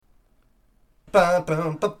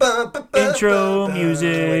Intro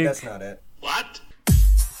music. Wait, that's not it. What?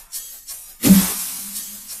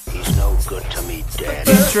 He's no good to me, Dad.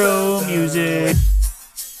 Intro music.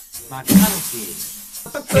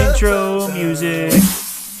 Intro music.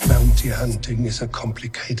 Bounty hunting is a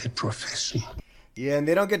complicated profession. Yeah, and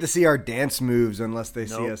they don't get to see our dance moves unless they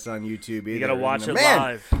see Nope. us on YouTube either. You gotta watch it Man,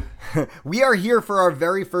 live. we are here for our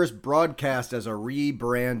very first broadcast as a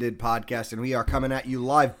rebranded podcast, and we are coming at you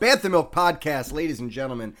live. Bantha Milk Podcast, ladies and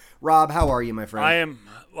gentlemen. Rob, how are you, my friend?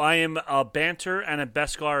 I am a banter and a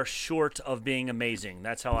Beskar short of being amazing.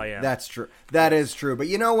 That's how I am. That's true. That is true. But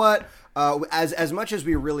you know what? As much as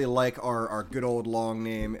we really like our good old long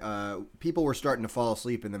name, people were starting to fall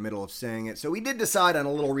asleep in the middle of saying it. So we did decide on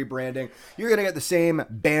a little rebranding. You're going to get the same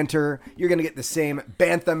banter. You're going to get the same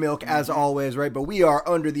Bantha Milk as always, right? But we are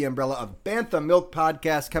under the umbrella of Bantha Milk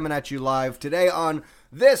Podcast coming at you live today on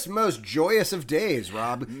this most joyous of days,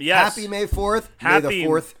 Rob. Yes. Happy May 4th. May the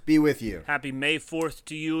 4th be with you. Happy May 4th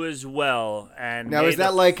to you as well. And Now, May is that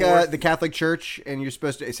the like 4th the Catholic Church, and you're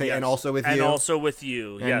supposed to say, Yes. and also with you? And also with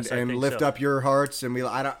you, And, yes. I and think lift so. up your hearts, and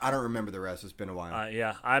I don't remember the rest. It's been a while.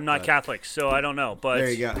 Yeah, I'm not Catholic, so I don't know. But There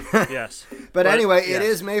you go. yes. But anyway, yes. it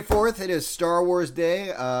is May 4th. It is Star Wars Day.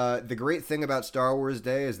 The great thing about Star Wars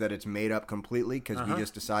Day is that it's made up completely because we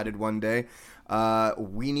just decided one day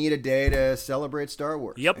we need a day to celebrate Star Wars.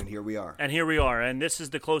 Yep. And here we are. And here we are. And this is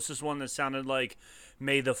the closest one that sounded like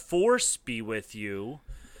May the Force be with you,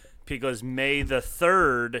 because May the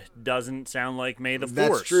 3rd doesn't sound like May the Force.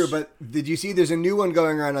 That's true, but did you see there's a new one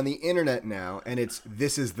going around on the internet now, and it's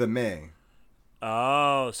This is the May.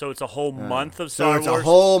 Oh, so it's a whole month of So Star it's Wars? a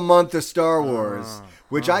whole month of Star Wars,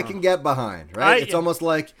 which I can get behind, right? It's almost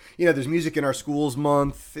like, there's Music in Our Schools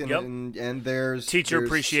month, and, Yep. and there's Teacher there's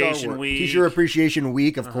Appreciation Star Wars. Week. Teacher Appreciation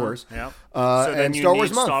Week, of course. Yep. And you Star need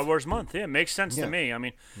Wars month. Star Wars month. Yeah, it makes sense Yeah. to me. I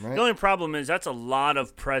mean, Right. the only problem is that's a lot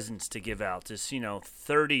of presents to give out. It's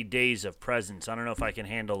 30 days of presents. I don't know if I can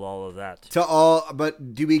handle all of that.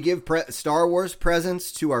 But do we give Star Wars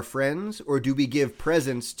presents to our friends, or do we give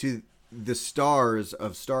presents to the stars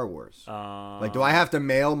of Star Wars? Like, do I have to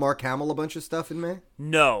mail Mark Hamill a bunch of stuff in May?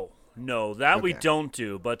 No, that we Okay. don't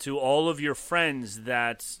do. But to all of your friends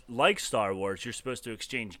that like Star Wars, you're supposed to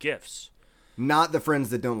exchange gifts. Not the friends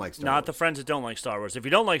that don't like Star Wars. Not the friends that don't like Star Wars. If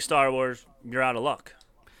you don't like Star Wars, you're out of luck.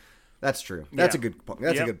 That's true. That's Yeah. a good point.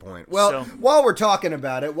 That's Yep. a good point. Well, So- while we're talking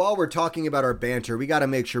about it, while we're talking about our banter, we got to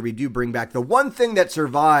make sure we do bring back the one thing that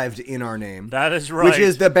survived in our name. That is right. Which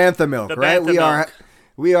is the Bantha Milk, The right? Bantha Milk.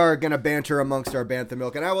 We are going to banter amongst our Bantha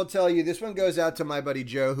Milk. And I will tell you, this one goes out to my buddy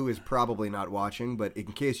Joe, who is probably not watching, but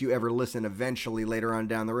in case you ever listen eventually later on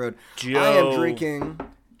down the road, Joe. I am drinking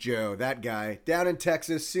Joe, that guy, down in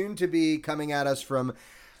Texas, soon to be coming at us from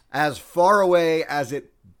as far away as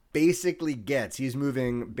it basically gets. He's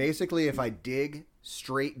moving, basically, if I dig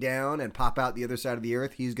straight down and pop out the other side of the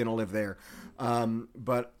earth, he's going to live there.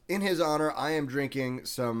 But in his honor, I am drinking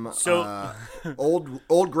some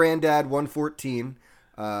old Granddad 114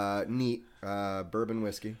 neat bourbon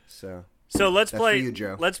whiskey. So let's that's play. for you,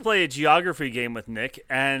 Joe. Let's play a geography game with Nick.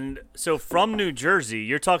 And so from New Jersey,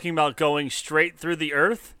 you're talking about going straight through the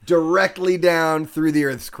Earth. Directly down through the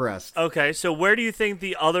Earth's crust. Okay, so where do you think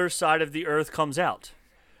the other side of the Earth comes out?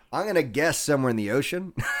 I'm gonna guess somewhere in the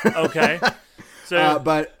ocean. Okay, so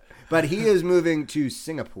But he is moving to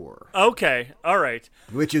Singapore, okay, all right.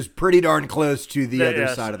 which is pretty darn close to the other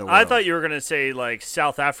Yes. side of the world. I thought you were gonna say like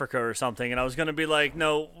South Africa or something, and I was gonna be like,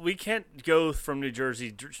 no, we can't go from New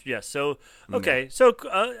Jersey. Yes, so okay, so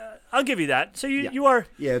I'll give you that. So you are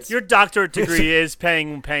your doctorate degree is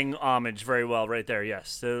paying homage very well right there. Yes,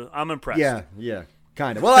 so I'm impressed. Yeah,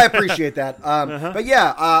 kind of. Well, I appreciate that. But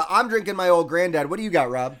yeah, I'm drinking my old Granddad. What do you got,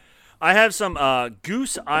 Rob? I have some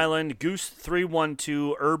Goose Island Goose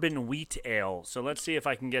 312 Urban Wheat Ale. So let's see if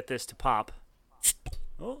I can get this to pop.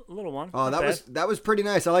 Oh, a little one. Oh, Not bad. that was pretty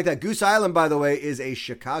nice. I like that. Goose Island, by the way, is a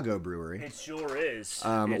Chicago brewery. It sure is.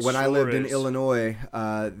 When I lived in Illinois,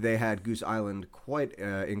 they had Goose Island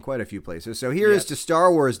in quite a few places. So here is to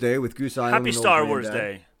Star Wars Day with Goose Island. Happy and Old Star Wars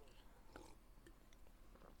Granddad. Day.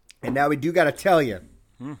 And now we do got to tell you,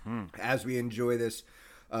 as we enjoy this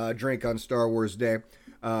drink on Star Wars Day,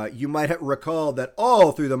 you might recall that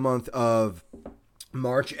all through the month of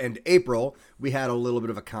March and April, we had a little bit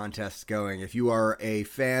of a contest going. If you are a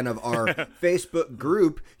fan of our Facebook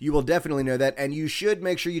group, you will definitely know that. And you should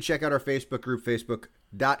make sure you check out our Facebook group,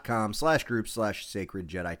 facebook.com/group/Sacred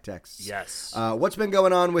Jedi Texts. Yes. What's been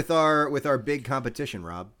going on with our big competition,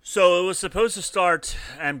 Rob? So it was supposed to start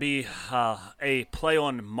and be a play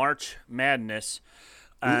on March Madness.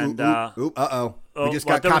 And We just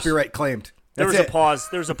got there was- copyright claimed. There That's was it. a pause.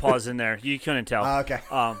 There was a pause in there. You couldn't tell. Okay.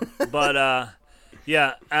 But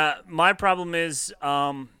Yeah, my problem is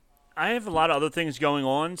I have a lot of other things going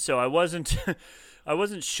on, so I wasn't I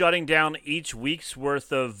wasn't shutting down each week's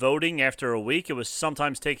worth of voting after a week. It was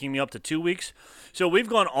sometimes taking me up to 2 weeks. So we've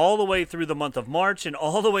gone all the way through the month of March and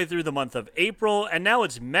all the way through the month of April, and now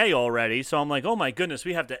it's May already. So I'm like, oh my goodness,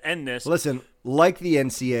 we have to end this. Listen, like the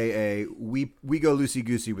NCAA, we go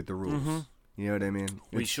loosey-goosey with the rules. Mm-hmm. You know what I mean?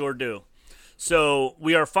 We sure do. So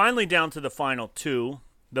we are finally down to the final two.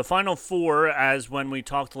 The final four, as when we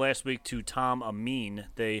talked last week to Tom Amin,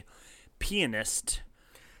 the pianist.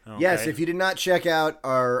 Okay. Yes, if you did not check out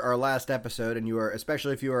our last episode, and you are,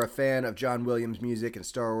 especially if you are a fan of John Williams music and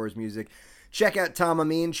Star Wars music, check out Tom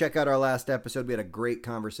Amin. Check out our last episode. We had a great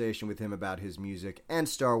conversation with him about his music and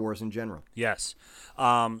Star Wars in general. Yes.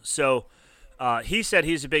 So he said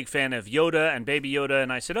he's a big fan of Yoda and Baby Yoda,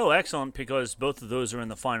 and I said, oh, excellent, because both of those are in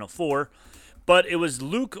the final four. But it was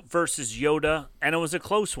Luke versus Yoda, and it was a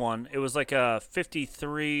close one. It was like a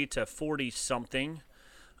 53 to 40 something.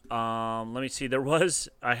 Let me see.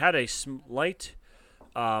 I had a slight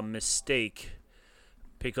mistake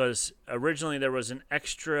because originally there was an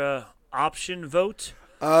extra option vote.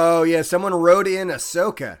 Oh, yeah. Someone wrote in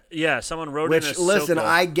Ahsoka. Yeah, someone wrote in Ahsoka. Listen,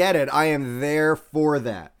 I get it. I am there for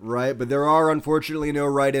that, right? But there are, unfortunately, no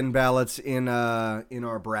write-in ballots in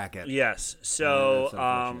our bracket. Yes.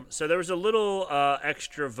 So, so there was a little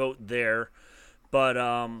extra vote there. But,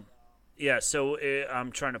 yeah, so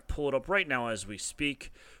I'm trying to pull it up right now as we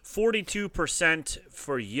speak. 42%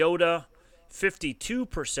 for Yoda,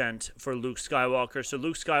 52% for Luke Skywalker. So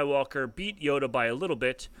Luke Skywalker beat Yoda by a little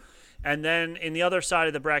bit. And then in the other side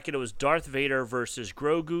of the bracket, it was Darth Vader versus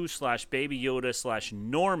Grogu / Baby Yoda /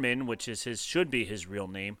 Norman, which is should be his real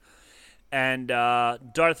name. And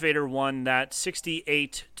Darth Vader won that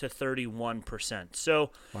 68 to 31%. So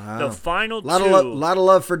the final two. Lot of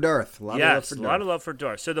love for Darth. Yes, a lot of love for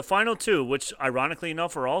Darth. So the final two, which ironically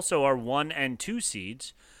enough are also our 1 and 2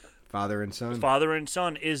 seeds. Father and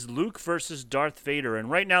son, is Luke versus Darth Vader. And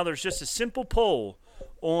right now there's just a simple poll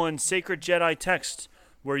on Sacred Jedi Text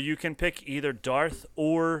where you can pick either Darth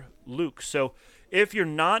or Luke. So if you're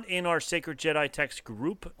not in our Sacred Jedi Text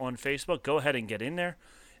group on Facebook, go ahead and get in there,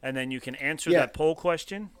 and then you can answer that poll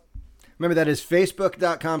question. Remember, that is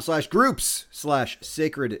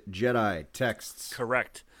facebook.com/groups/Sacred Jedi Texts.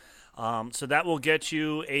 Correct. So that will get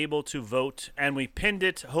you able to vote, and we pinned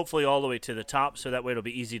it hopefully all the way to the top, so that way it'll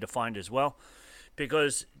be easy to find as well.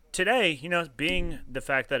 Because today, being the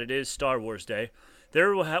fact that it is Star Wars Day,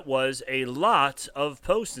 there was a lot of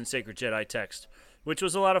posts in Sacred Jedi Text, which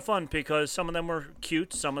was a lot of fun because some of them were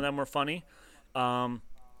cute, some of them were funny.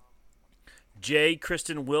 J.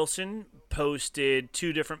 Kristen Wilson posted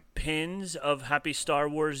 2 different pins of Happy Star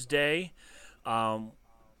Wars Day.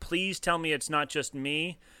 Please tell me it's not just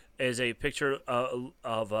me. Is a picture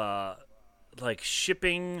of like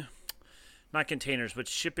shipping, not containers, but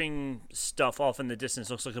shipping stuff off in the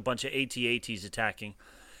distance. Looks like a bunch of AT-ATs attacking.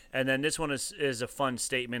 And then this one is a fun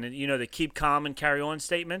statement. And the keep calm and carry on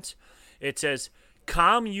statement. It says,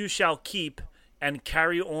 calm you shall keep and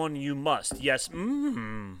carry on you must. Yes.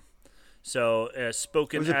 So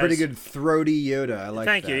spoken. It was a pretty good throaty Yoda. I like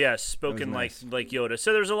that. Thank you. Yes, spoken nice. like Yoda.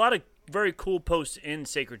 So there's a lot of very cool posts in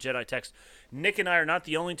Sacred Jedi Text. Nick and I are not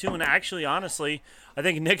the only two, and actually, honestly, I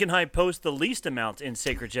think Nick and I post the least amount in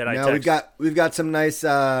Sacred Jedi Text. We've got some nice,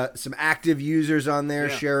 some active users on there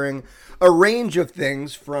sharing a range of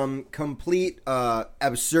things from complete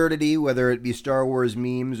absurdity, whether it be Star Wars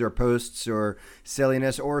memes or posts or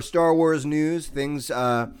silliness, or Star Wars news, things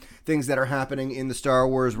that are happening in the Star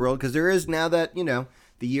Wars world. Because there is, now that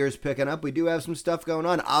the year's picking up, we do have some stuff going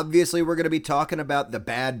on. Obviously, we're going to be talking about the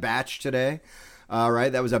Bad Batch today.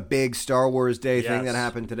 Right, that was a big Star Wars Day thing that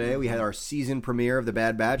happened today. We had our season premiere of The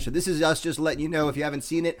Bad Batch. So this is us just letting you know, if you haven't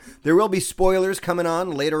seen it, there will be spoilers coming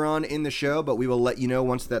on later on in the show, but we will let you know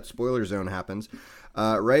once that spoiler zone happens.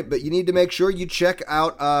 Right, but you need to make sure you check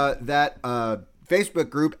out that Facebook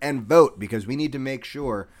group and vote, because we need to make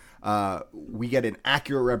sure we get an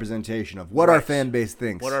accurate representation of what our fan base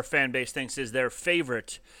thinks. What our fan base thinks is their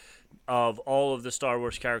favorite of all of the Star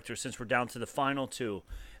Wars characters, since we're down to the final 2.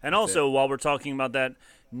 And also, while we're talking about that,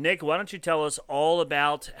 Nick, why don't you tell us all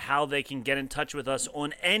about how they can get in touch with us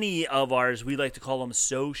on any of ours, we like to call them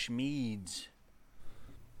social medias.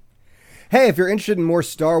 Hey, if you're interested in more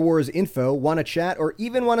Star Wars info, want to chat, or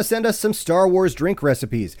even want to send us some Star Wars drink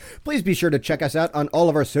recipes, please be sure to check us out on all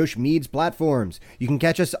of our social medias platforms. You can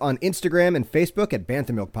catch us on Instagram and Facebook at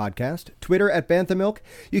Bantha Milk Podcast, Twitter at Bantha Milk.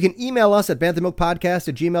 You can email us at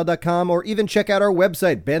banthamilkpodcast@gmail.com, or even check out our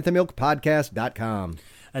website, banthamilkpodcast.com.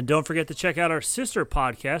 And don't forget to check out our sister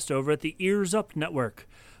podcast over at the Ears Up Network.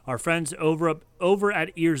 Our friends over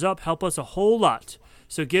at Ears Up help us a whole lot,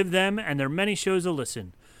 so give them and their many shows a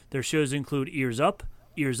listen. Their shows include Ears Up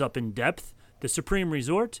in Depth, The Supreme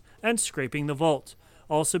Resort, and Scraping the Vault.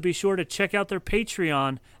 Also be sure to check out their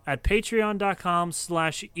Patreon at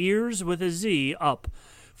patreon.com/ears with a Z up.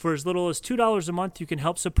 For as little as $2 a month, you can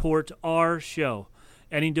help support our show.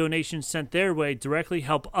 Any donations sent their way directly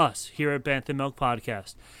help us here at Bantha Milk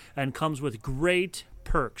Podcast and comes with great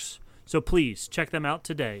perks. So please check them out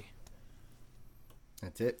today.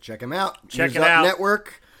 That's it. Check them out. Check Ears it Up out.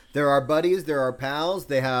 Network. They're our buddies. They're our pals.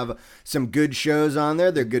 They have some good shows on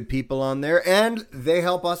there. They're good people on there. And they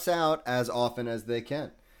help us out as often as they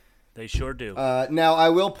can. They sure do. Now, I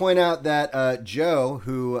will point out that Joe,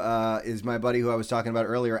 who is my buddy who I was talking about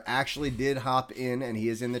earlier, actually did hop in, and he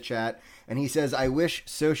is in the chat. And he says, I wish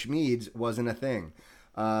Sochmeads wasn't a thing.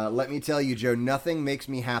 Let me tell you, Joe, nothing makes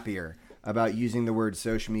me happier about using the word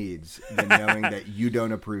Sochmeads than knowing that you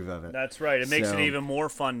don't approve of it. That's right. It makes it even more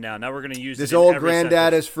fun now. Now we're going to use this it in old every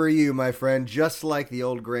granddad sentence. is for you, my friend. Just like the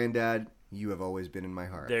old granddad, you have always been in my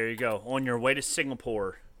heart. There you go. On your way to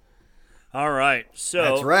Singapore. All right. So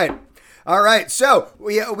that's right. All right, so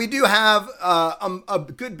we do have a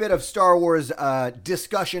good bit of Star Wars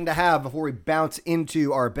discussion to have before we bounce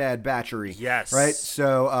into our Bad Batchery. Yes. Right?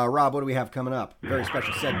 So, Rob, what do we have coming up? Very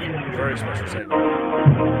special segment. Very special segment.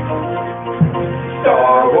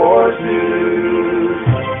 Star Wars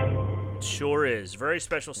News. Sure is. Very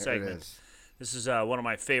special segment. This is one of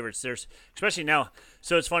my favorites. There's, especially now,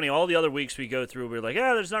 so it's funny, all the other weeks we go through, we're like,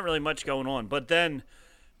 there's not really much going on. But then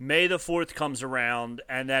May the 4th comes around,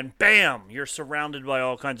 and then, bam, you're surrounded by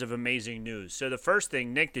all kinds of amazing news. So the first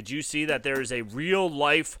thing, Nick, did you see that there is a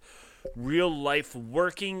real-life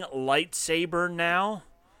working lightsaber now?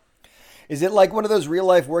 Is it like one of those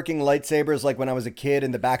real-life working lightsabers, like when I was a kid in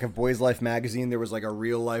the back of Boys Life magazine, there was like a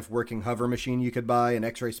real-life working hover machine you could buy and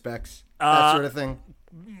X-ray specs? That sort of thing?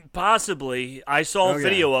 Possibly. I saw a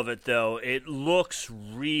video of it, though. It looks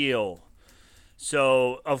real.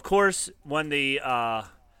 So, of course, when the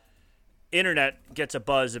internet gets a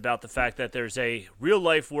buzz about the fact that there's a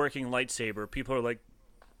real-life working lightsaber, people are like,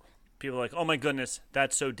 oh my goodness,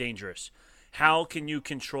 that's so dangerous. How can you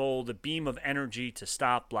control the beam of energy to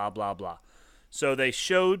stop, blah, blah, blah. So they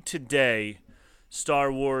showed today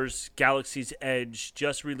Star Wars Galaxy's Edge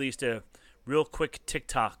just released a real quick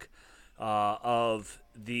TikTok of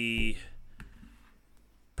the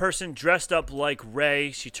person dressed up like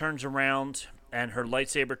Rey. She turns around and her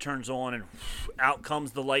lightsaber turns on and out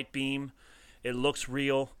comes the light beam. It looks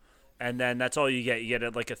real, and then that's all you get. You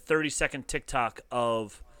get like a 30-second TikTok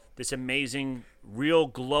of this amazing, real,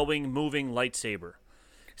 glowing, moving lightsaber.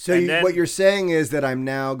 So what you're saying is that I'm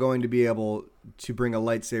now going to be able to bring a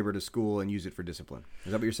lightsaber to school and use it for discipline.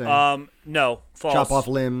 Is that what you're saying? No, false. Chop off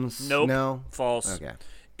limbs? Nope. No? False. Okay.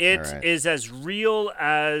 It is as real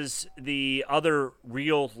as the other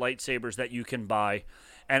real lightsabers that you can buy.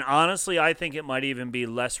 And honestly, I think it might even be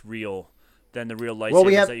less real than the real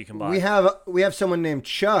lightsabers that you can buy. We have someone named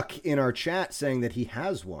Chuck in our chat saying that he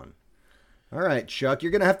has one. All right, Chuck,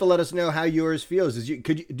 you're going to have to let us know how yours feels.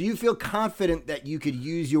 Do you feel confident that you could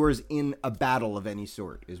use yours in a battle of any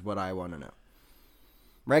sort is what I want to know.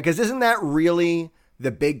 Right? Because isn't that really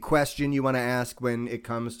the big question you want to ask when it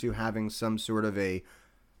comes to having some sort of a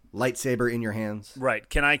lightsaber in your hands? Right.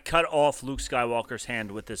 Can I cut off Luke Skywalker's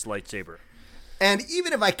hand with this lightsaber? And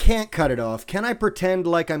even if I can't cut it off, can I pretend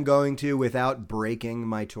like I'm going to without breaking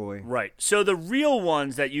my toy? Right. So the real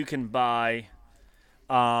ones that you can buy,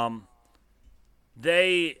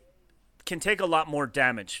 they can take a lot more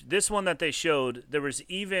damage. This one that they showed, there was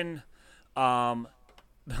even how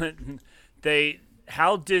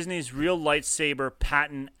Disney's real lightsaber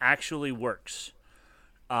patent actually works.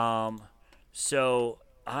 So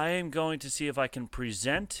I am going to see if I can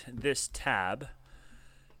present this tab.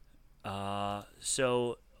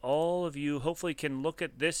 So all of you hopefully can look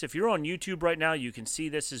at this. If you're on YouTube right now, you can see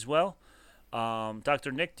this as well.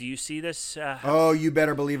 Dr. Nick, do you see this? Oh, you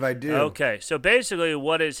better believe I do. Okay, so basically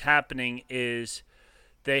what is happening is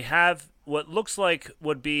they have what looks like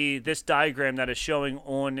would be this diagram that is showing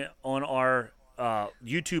on our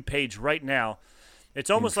YouTube page right now. It's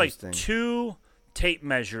almost like two tape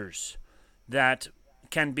measures that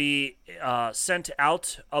can be sent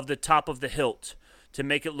out of the top of the hilt to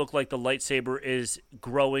make it look like the lightsaber is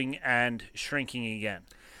growing and shrinking again.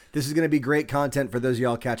 This is going to be great content for those of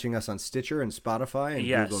y'all catching us on Stitcher and Spotify and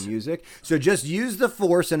Google Music. So just use the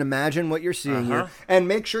Force and imagine what you're seeing here. And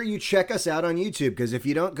make sure you check us out on YouTube, because if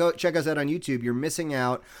you don't go check us out on YouTube, you're missing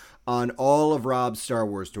out on all of Rob's Star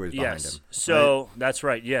Wars toys behind him. So that's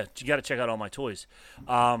right. Yeah, you got to check out all my toys.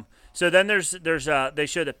 So then there's they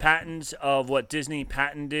show the patents of what Disney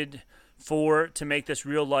patented to make this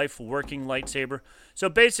real life working lightsaber. So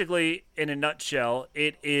basically, in a nutshell,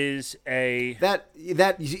 it is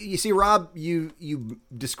that you see, Rob, you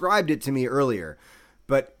described it to me earlier,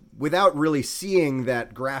 but without really seeing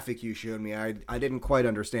that graphic you showed me, I didn't quite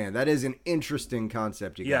understand. That is an interesting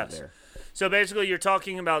concept you got there. So basically, you're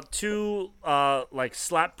talking about two like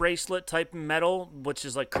slap bracelet type metal, which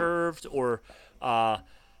is like curved, or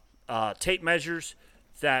tape measures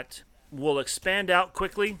that will expand out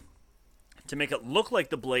quickly to make it look like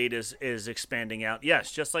the blade is expanding out.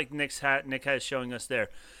 Yes, just like Nick has showing us there.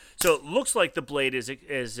 So it looks like the blade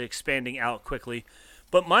is expanding out quickly.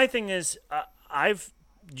 But my thing is, I've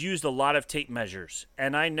used a lot of tape measures,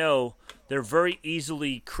 and I know they're very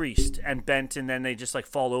easily creased and bent, and then they just like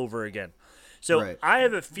fall over again. So right. I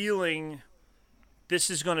have a feeling this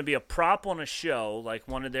is going to be a prop on a show, like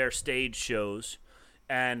one of their stage shows,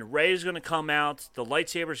 and Rey's going to come out, the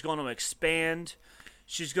lightsaber's going to expand.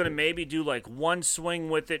 She's going to maybe do like one swing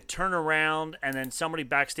with it, turn around, and then somebody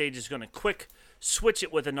backstage is going to quick switch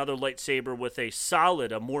it with another lightsaber with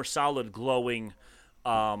a more solid glowing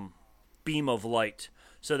beam of light.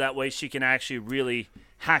 So that way she can actually really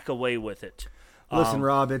hack away with it. Listen,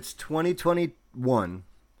 Rob, it's 2021.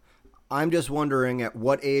 I'm just wondering at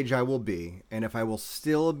what age I will be, and if I will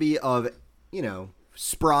still be of,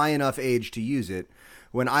 spry enough age to use it,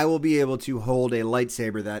 when I will be able to hold a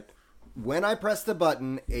lightsaber that, when I press the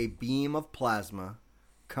button, a beam of plasma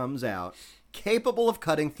comes out, capable of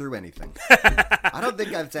cutting through anything. I don't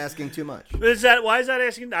think that's asking too much. Why is that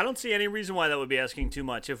asking? I don't see any reason why that would be asking too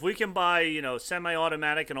much. If we can buy,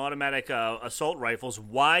 semi-automatic and automatic assault rifles,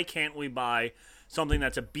 why can't we buy something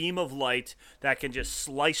that's a beam of light that can just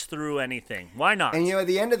slice through anything? Why not? And at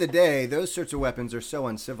the end of the day, those sorts of weapons are so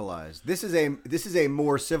uncivilized. This is a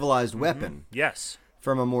more civilized weapon. Yes.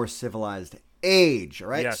 From a more civilized age,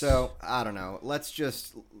 right? Yes. So, I don't know.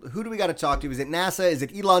 Who do we got to talk to? Is it NASA? Is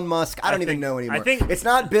it Elon Musk? I don't even know anymore. I think it's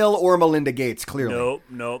not Bill or Melinda Gates, clearly.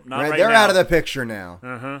 Nope, not right They're now. out of the picture now.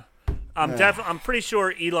 Uh-huh. I'm pretty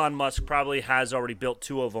sure Elon Musk probably has already built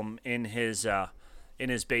two of them in his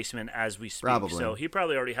basement as we speak. Probably. So he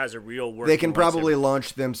probably already has a real working They can probably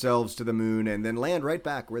launch themselves to the moon and then land right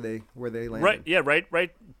back where they landed. Right, yeah,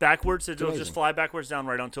 right backwards. It'll just fly backwards down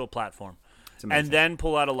right onto a platform. And then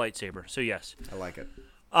pull out a lightsaber. So yes. I like it.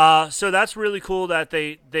 So that's really cool that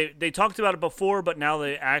they talked about it before, but now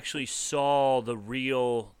they actually saw the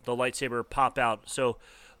lightsaber pop out. So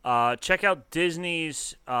check out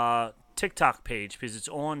Disney's TikTok page, because it's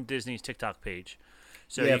on Disney's TikTok page.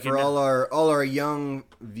 So yeah, for all our young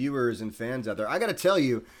viewers and fans out there, I got to tell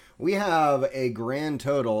you, we have a grand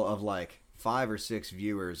total of like 5 or 6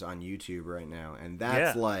 viewers on YouTube right now, and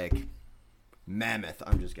that's like mammoth.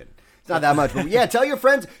 I'm just kidding. It's not that much, but yeah, tell your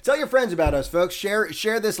friends about us, folks.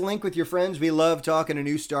 Share this link with your friends. We love talking to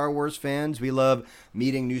new Star Wars fans. We love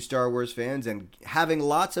meeting new Star Wars fans and having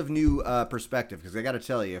lots of new perspective, because I got to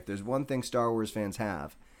tell you, if there's one thing Star Wars fans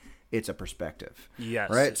have, it's a perspective. Yes.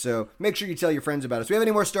 Right? So make sure you tell your friends about us. Do we have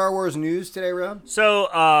any more Star Wars news today, Rob? So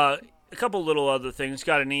a couple little other things.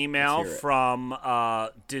 Got an email from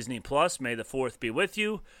Disney Plus. May the 4th be with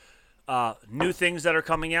you. New things that are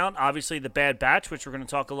coming out. Obviously, The Bad Batch, which we're going to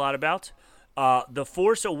talk a lot about. The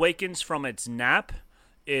Force Awakens from its nap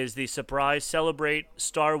is the surprise celebrate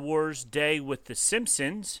Star Wars Day with The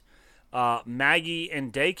Simpsons. Maggie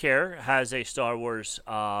in daycare has a Star Wars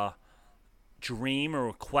dream or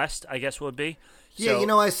request, I guess would be. Yeah,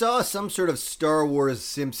 I saw some sort of Star Wars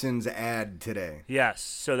Simpsons ad today. Yes,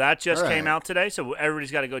 so that just came out today, so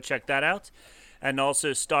everybody's got to go check that out. And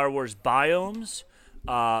also Star Wars Biomes.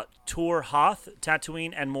 Tour Hoth,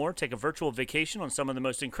 Tatooine, and more. Take a virtual vacation on some of the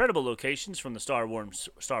most incredible locations from the Star Wars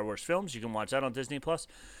films. You can watch that on Disney Plus.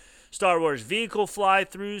 Star Wars vehicle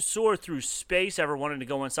fly-throughs, soar through space. Ever wanted to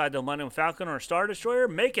go inside the Millennium Falcon or Star Destroyer?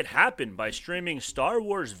 Make it happen by streaming Star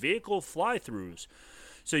Wars vehicle fly-throughs.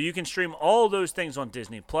 So you can stream all those things on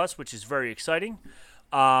Disney Plus, which is very exciting.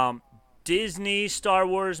 Disney Star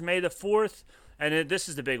Wars May the 4th, and this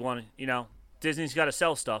is the big one. Disney's got to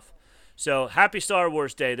sell stuff. So, happy Star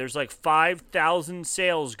Wars Day. There's like 5,000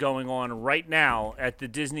 sales going on right now at the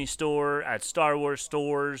Disney Store, at Star Wars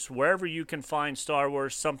stores, wherever you can find Star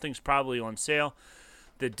Wars, something's probably on sale.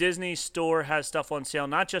 The Disney Store has stuff on sale,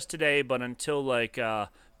 not just today, but until like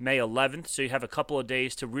May 11th. So, you have a couple of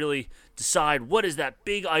days to really decide what is that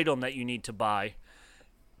big item that you need to buy.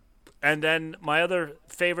 And then my other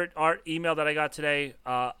favorite email that I got today,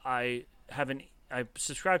 I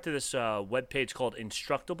subscribe to this webpage called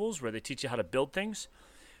Instructables, where they teach you how to build things.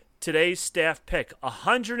 Today's staff pick,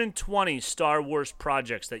 120 Star Wars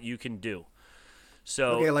projects that you can do.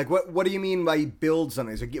 So okay, like what do you mean by build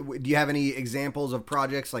something? So, do you have any examples of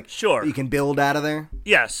projects like sure you can build out of there?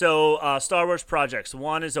 Yeah, so Star Wars projects.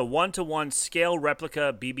 One is a 1-to-1 scale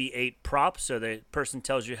replica BB-8 prop. So the person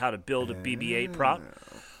tells you how to build a BB-8 prop.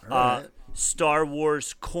 Right. Star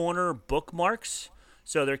Wars corner bookmarks.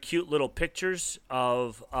 So they're cute little pictures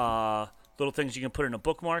of little things you can put in a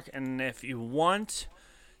bookmark. And if you want,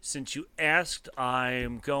 since you asked,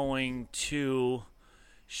 I'm going to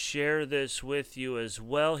share this with you as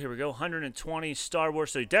well. Here we go, 120 Star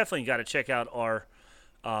Wars. So you definitely got to check out our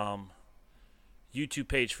YouTube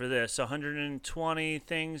page for this. 120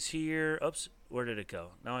 things here. Oops, where did it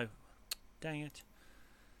go? Dang it.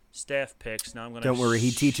 Staff picks. Now I'm going to... Don't worry,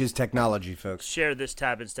 he teaches technology, folks. Share this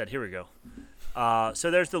tab instead. Here we go.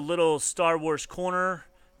 So there's the little Star Wars corner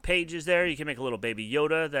pages there. You can make a little baby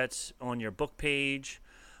Yoda that's on your book page.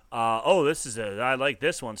 I like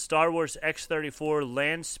this one. Star Wars X-34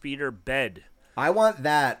 Land Speeder Bed. I want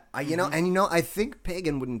that. I think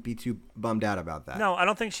Pagan wouldn't be too bummed out about that. No, I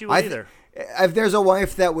don't think she would either. If there's a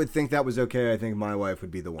wife that would think that was okay, I think my wife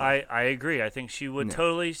would be the one. I agree. I think she would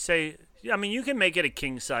totally say... I mean, you can make it a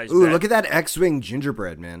king-size Ooh, bed. look at that X-Wing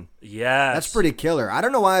gingerbread, man. Yes. That's pretty killer. I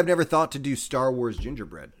don't know why I've never thought to do Star Wars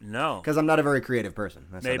gingerbread. No. Because I'm not a very creative person.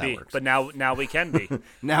 That's how that works. But now we can be.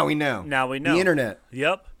 Now we know. The internet.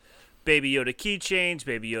 Yep. Baby Yoda keychains,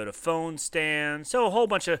 Baby Yoda phone stands. So a whole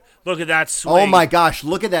bunch of... Look at that swing. Oh, my gosh.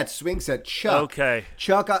 Look at that swing set. Chuck. Okay.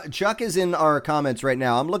 Chuck is in our comments right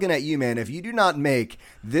now. I'm looking at you, man. If you do not make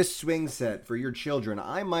this swing set for your children,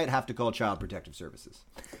 I might have to call Child Protective Services.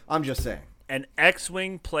 I'm just saying. An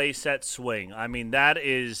X-Wing playset swing. I mean, that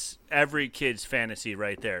is every kid's fantasy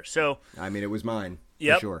right there. So, I mean, it was mine.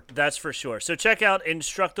 Yep, for sure. That's for sure. So check out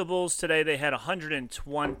Instructables today. They had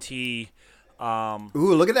 120...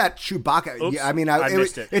 Ooh, look at that Chewbacca. Oops, I mean, I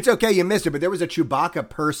missed it. It's okay, you missed it, but there was a Chewbacca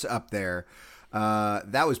purse up there.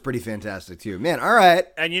 That was pretty fantastic, too. Man, all right.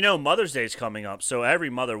 And Mother's Day is coming up, so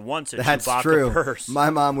every mother wants a That's Chewbacca true. purse.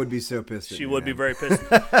 My mom would be so pissed at She me, would be man. very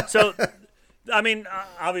pissed. So, I mean,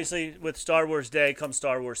 obviously, with Star Wars Day comes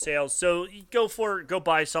Star Wars sales. So go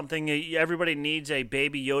buy something. Everybody needs a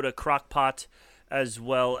Baby Yoda crock pot, as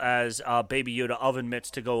well as Baby Yoda oven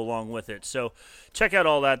mitts to go along with it. So check out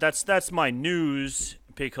all that. That's my news,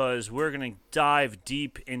 because we're going to dive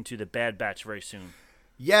deep into the Bad Batch very soon.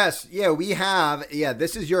 Yes, we have. Yeah,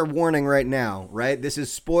 this is your warning right now, right? This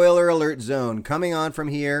is spoiler alert zone. Coming on from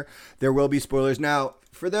here, there will be spoilers. Now,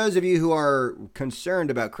 for those of you who are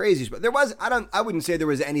concerned about crazies, but I wouldn't say there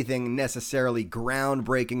was anything necessarily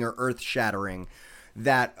groundbreaking or earth-shattering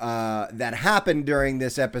that happened during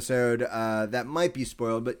this episode that might be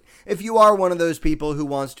spoiled. But if you are one of those people who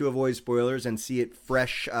wants to avoid spoilers and see it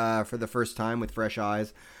fresh for the first time with fresh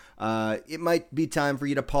eyes, it might be time for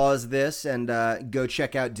you to pause this and go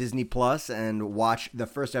check out Disney Plus and watch the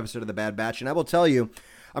first episode of The Bad Batch. And I will tell you,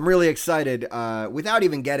 I'm really excited without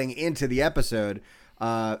even getting into the episode.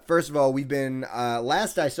 First of all, we've been,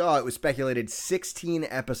 last I saw, it was speculated 16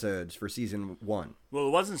 episodes for season 1. Well,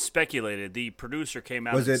 it wasn't speculated. The producer came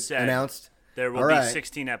out and said announced? There will be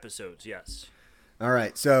 16 episodes, yes. All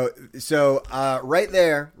right. So right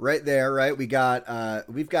there, right? we've got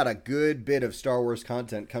a good bit of Star Wars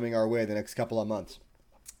content coming our way the next couple of months.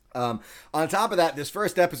 On top of that, this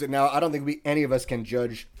first episode, now I don't think any of us can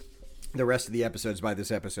judge the rest of the episodes by this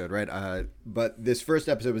episode, right? But this first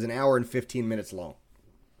episode was an hour and 15 minutes long.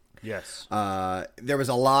 Yes. There was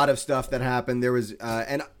a lot of stuff that happened. There was,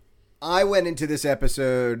 and I went into this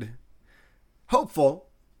episode hopeful.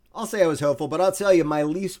 I'll say I was hopeful, but I'll tell you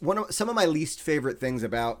some of my least favorite things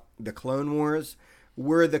about the Clone Wars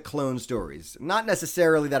were the clone stories. Not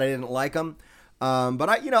necessarily that I didn't like them, but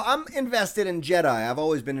I'm invested in Jedi. I've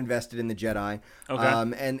always been invested in the Jedi.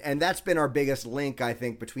 Okay. And that's been our biggest link, I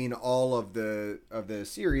think, between all of the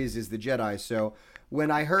series is the Jedi. So when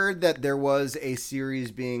I heard that there was a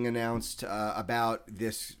series being announced about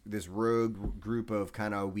this rogue group of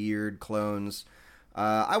kind of weird clones,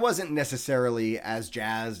 I wasn't necessarily as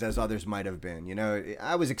jazzed as others might have been.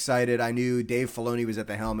 I was excited. I knew Dave Filoni was at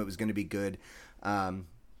the helm. It was going to be good. But,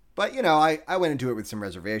 I went into it with some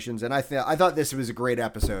reservations, and I thought this was a great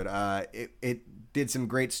episode. It did some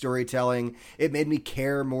great storytelling. It made me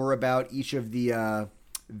care more about each of the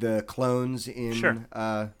clones in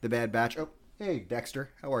the Bad Batch. Oh, hey,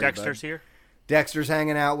 Dexter. How are you, bud? Dexter's here. Dexter's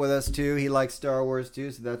hanging out with us, too. He likes Star Wars,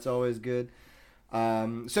 too, so that's always good.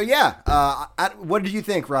 What did you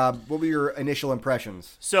think, Rob? What were your initial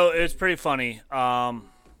impressions? So it was pretty funny.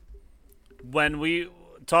 When we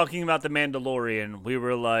talking about The Mandalorian, we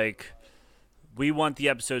were like, we want the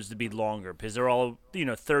episodes to be longer because they're all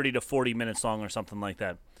 30 to 40 minutes long or something like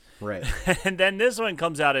that. Right. And then this one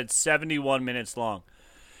comes out at 71 minutes long.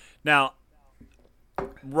 Now,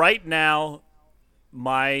 right now,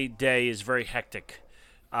 my day is very hectic.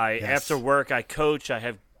 After work, I coach. I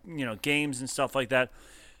have games and stuff like that.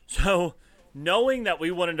 So, knowing that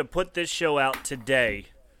we wanted to put this show out today,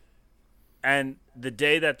 and the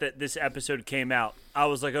day that this episode came out, I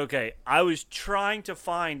was like, okay, I was trying to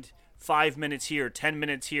find 5 minutes here, 10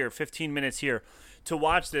 minutes here, 15 minutes here to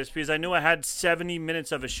watch this because I knew I had 70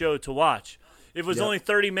 minutes of a show to watch. If it was only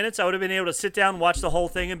 30 minutes, I would have been able to sit down, watch the whole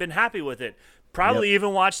thing, and been happy with it. Probably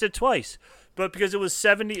even watched it twice. But because it was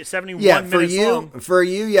 71 minutes long. For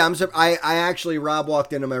you, I actually, Rob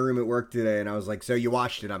walked into my room at work today, and I was like, so you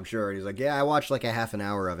watched it, I'm sure. And he's like, yeah, I watched like a half an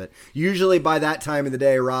hour of it. Usually by that time of the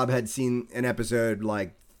day, Rob had seen an episode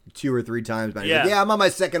like 2 or 3 times. But like, I'm on my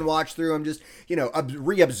second watch through. I'm just,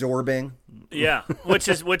 reabsorbing. Yeah, which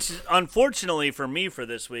is unfortunately for me for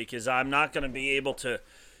this week is I'm not going to be able to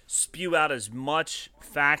spew out as much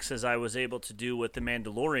facts as I was able to do with The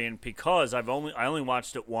Mandalorian because I only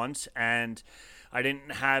watched it once and I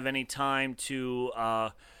didn't have any time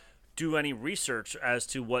to do any research as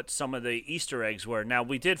to what some of the Easter eggs were. Now,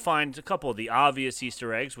 we did find a couple of the obvious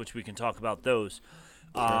Easter eggs, which we can talk about those.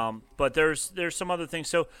 But there's some other things.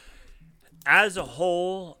 So as a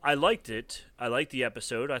whole, I liked it. I liked the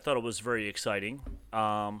episode. I thought it was very exciting.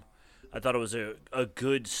 I thought it was a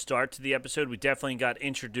good start to the episode. We definitely got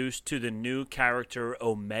introduced to the new character,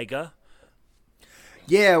 Omega.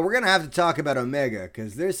 Yeah, we're going to have to talk about Omega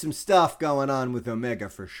because there's some stuff going on with Omega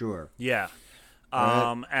for sure. Yeah.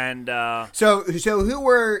 Right. So who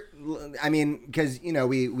were, because,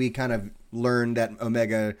 we kind of learned that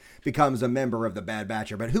Omega becomes a member of the Bad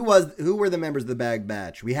Batch, but who were the members of the Bad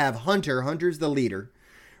Batch? We have Hunter. Hunter's the leader,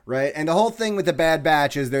 right? And the whole thing with the Bad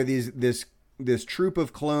Batch is they're this troop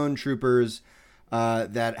of clone troopers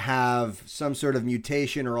that have some sort of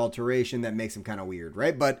mutation or alteration that makes them kind of weird,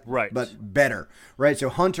 right? But better, right? So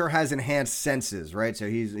Hunter has enhanced senses, right? So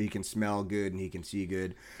he can smell good and he can see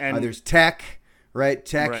good. And there's Tech, right?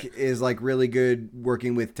 Tech is like really good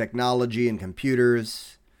working with technology and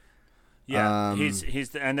computers. Yeah,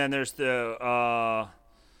 and then there's the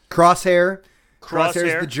Crosshair.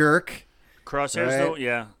 Crosshair's the jerk. Crosshair's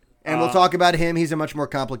right? And we'll talk about him. He's a much more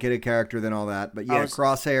complicated character than all that. But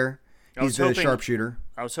Crosshair, he's the sharpshooter.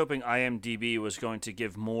 I was hoping IMDb was going to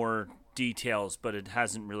give more details, but it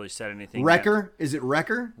hasn't really said anything Wrecker? yet. Is it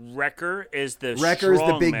Wrecker? Wrecker is the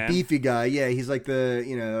big man. Beefy guy. Yeah, he's like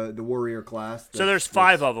the warrior class. So there's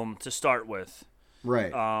 5 of them to start with.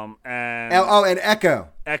 Right. And Echo.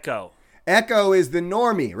 Echo is the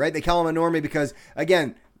normie, right? They call him a normie because,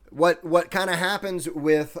 again, what kind of happens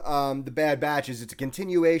with the Bad Batch is it's a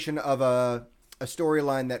continuation of a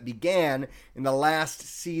storyline that began in the last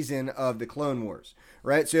season of the Clone Wars,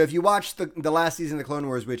 right? So if you watch the last season of the Clone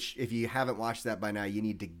Wars, which if you haven't watched that by now, you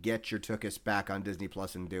need to get your tuchus back on Disney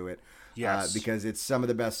Plus and do it. Yes. Because it's some of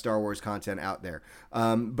the best Star Wars content out there.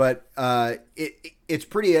 But it's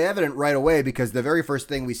pretty evident right away because the very first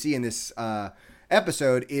thing we see in this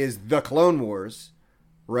episode is the Clone Wars,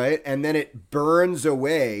 right? And then it burns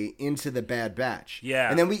away into the Bad Batch. Yeah.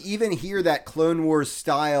 And then we even hear that Clone Wars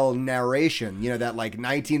style narration, that like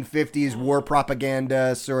 1950s war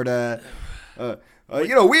propaganda sort of, a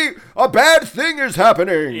bad thing is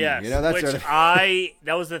happening. Yes.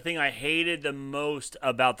 That was the thing I hated the most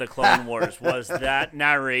about the Clone Wars was that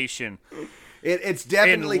narration. It's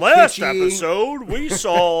definitely in last kitschy. episode, we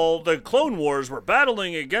saw the Clone Wars were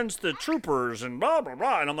battling against the troopers and blah blah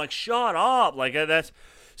blah, and I'm like, shut up! Like that's.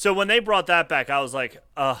 So when they brought that back, I was like,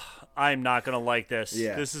 I'm not gonna like this.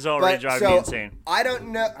 Yeah. This is already driving me insane. I don't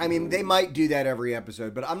know. I mean, they might do that every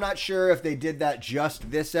episode, but I'm not sure if they did that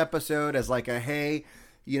just this episode as like a hey.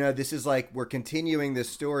 This is like we're continuing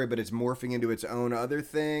this story, but it's morphing into its own other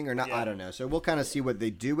thing or not. Yeah. I don't know. So we'll kind of see what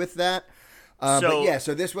they do with that.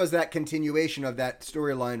 So this was that continuation of that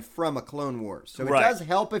storyline from a Clone Wars. So it does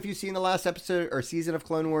help if you've seen the last episode or season of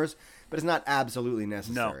Clone Wars, but it's not absolutely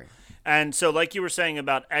necessary. No. And so like you were saying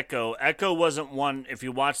about Echo wasn't one, if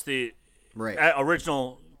you watch the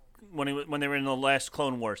original, when they were in the last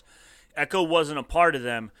Clone Wars, Echo wasn't a part of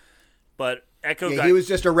them, but he was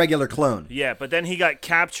just a regular clone. Yeah, but then he got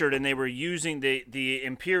captured and they were using, the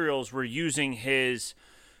Imperials were using his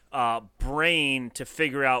brain to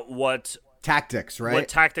figure out what tactics, right? What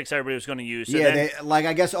tactics everybody was going to use. So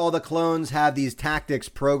I guess all the clones have these tactics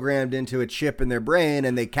programmed into a chip in their brain,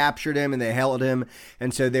 and they captured him and they held him,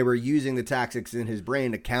 and so they were using the tactics in his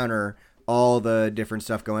brain to counter all the different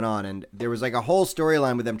stuff going on. And there was like a whole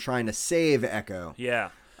storyline with them trying to save Echo. Yeah.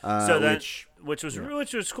 which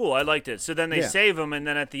was cool. I liked it. So then they save him, and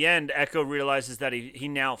then at the end, Echo realizes that he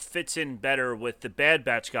now fits in better with the Bad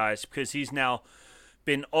Batch guys because he's now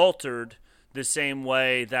been altered the same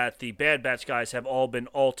way that the Bad Batch guys have all been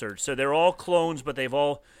altered. So they're all clones, but they've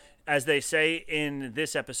all, as they say in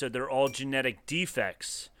this episode, they're all genetic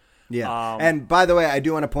defects. Yeah. And by the way, I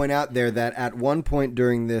do want to point out there that at one point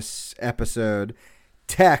during this episode,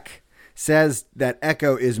 Tech says that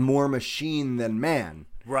Echo is more machine than man.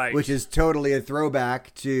 Right. Which is totally a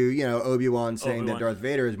throwback to, Obi-Wan saying that Darth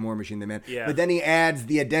Vader is more machine than man. Yeah. But then he adds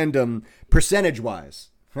the addendum percentage-wise.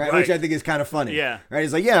 Right, which I think is kind of funny. Yeah, right.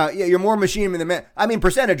 He's like, you're more machine than man. I mean,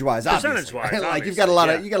 percentage-wise, obviously. Like you've got a lot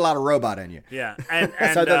of robot in you. Yeah, and so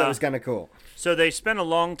I thought that was kind of cool. So they spent a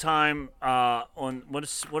long time on what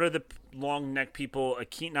are the long neck people?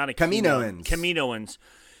 Kaminoans. Kaminoans.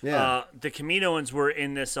 Yeah. The Kaminoans were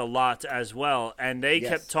in this a lot as well, and they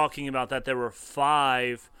kept talking about that there were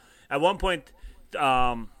 5. At one point,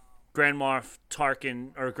 Grand Moff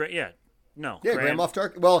Tarkin Grand Moff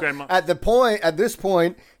Tarkin. Well, at this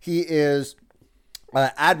point, he is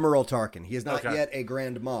Admiral Tarkin. He is not yet a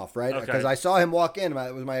Grand Moff, right? Because I saw him walk in.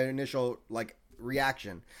 It was my initial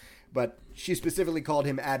reaction, but she specifically called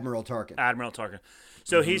him Admiral Tarkin. Admiral Tarkin.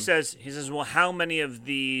 So he says, well, how many of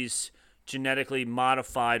these genetically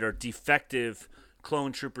modified or defective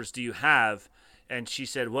clone troopers do you have? And she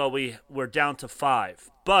said, well, we're down to 5,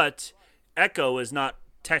 but Echo is not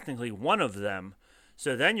technically one of them.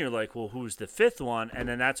 So then you're like, well, who's the 5th one? And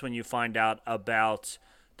then that's when you find out about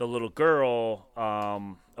the little girl,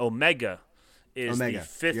 Omega, is the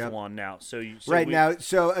 5th one now.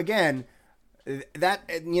 So again, that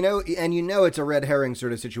it's a red herring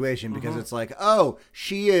sort of situation because it's like, oh,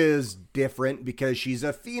 she is different because she's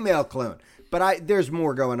a female clone. But there's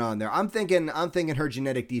more going on there. I'm thinking her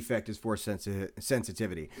genetic defect is force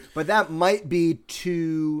sensitivity, but that might be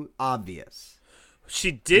too obvious.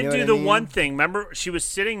 She did do the one thing. Remember, she was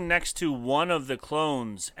sitting next to one of the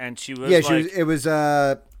clones, and she was it was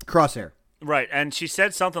Crosshair. Right, and she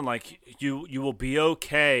said something like, you will be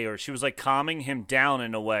okay, or she was like calming him down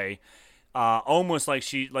in a way, almost like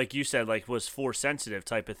she, like you said, like was force sensitive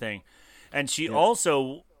type of thing. And she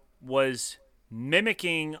also was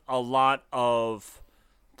mimicking a lot of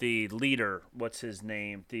the leader. What's his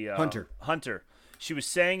name? The Hunter. She was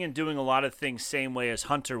saying and doing a lot of things same way as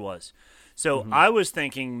Hunter was. So I was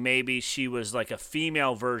thinking maybe she was like a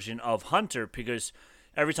female version of Hunter because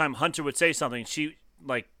every time Hunter would say something, she,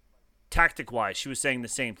 like, tactic-wise, she was saying the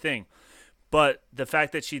same thing. But the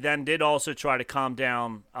fact that she then did also try to calm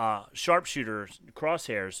down sharpshooters,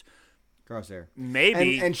 Crosshair.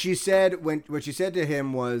 Maybe. And she said, what she said to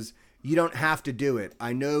him was, you don't have to do it.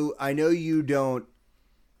 I know you don't.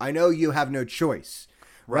 I know you have no choice.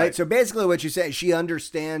 Right. So basically what you say, she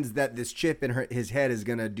understands that this chip in his head is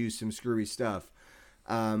going to do some screwy stuff.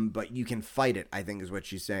 But you can fight it, I think is what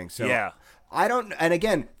she's saying. So yeah. And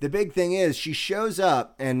again, the big thing is she shows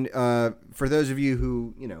up, and for those of you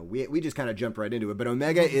who, we just kind of jumped right into it, but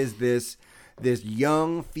Omega is this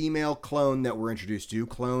young female clone that we're introduced to,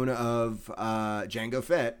 clone of Jango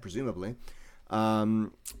Fett, presumably.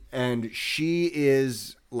 And she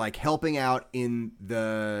is like helping out in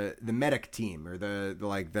the medic team or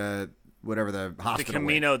the whatever the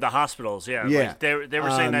hospital. The hospitals, yeah. Yeah. Like they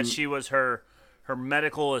were saying that she was her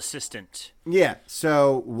medical assistant. Yeah.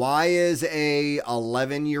 So why is a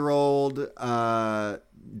 11-year-old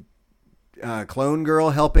clone girl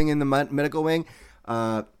helping in the medical wing?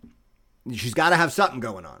 She's got to have something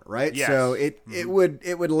going on, right? Yes. So it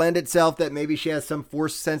would lend itself that maybe she has some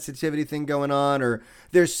force sensitivity thing going on, or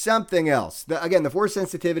there's something else. The force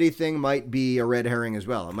sensitivity thing might be a red herring as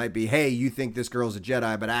well. It might be, hey, you think this girl's a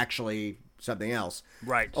Jedi, but actually something else.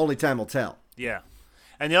 Right. Only time will tell. Yeah.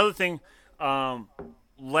 And the other thing,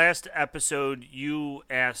 last episode you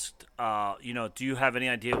asked, do you have any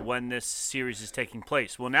idea when this series is taking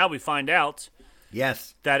place? Well, now we find out.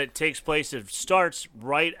 Yes. That it takes place. It starts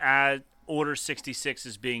right at Order 66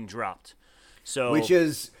 is being dropped. So, which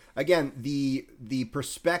is, again, the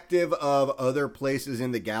perspective of other places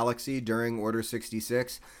in the galaxy during Order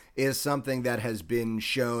 66 is something that has been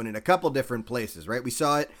shown in a couple different places, right? We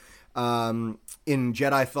saw it in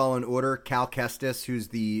Jedi Fallen Order. Cal Kestis, who's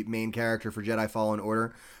the main character for Jedi Fallen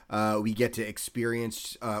Order, we get to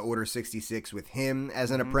experience Order 66 with him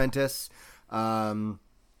as an apprentice.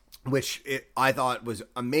 Which I thought was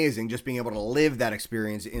amazing, just being able to live that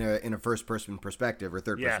experience in a first-person perspective or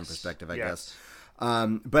third-person perspective, I guess.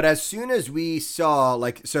 But as soon as we saw,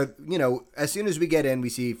 as soon as we get in, we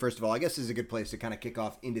see, first of all, I guess this is a good place to kind of kick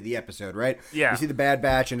off into the episode, right? Yeah. We see the Bad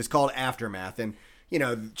Batch, and it's called Aftermath. And,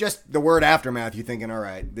 just the word Aftermath, you're thinking, all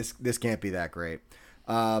right, this can't be that great.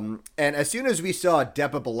 And as soon as we saw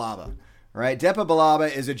Depa Billaba, right? Depa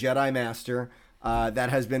Billaba is a Jedi Master that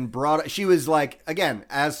has been brought. She was like, again,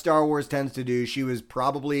 as Star Wars tends to do, she was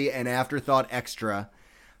probably an afterthought extra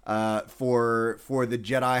for the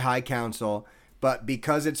Jedi High Council. But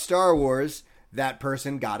because it's Star Wars, that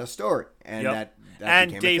person got a story, and that and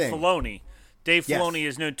became Dave a thing. Filoni. Dave Yes. Filoni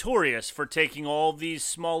is notorious for taking all these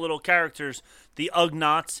small little characters, the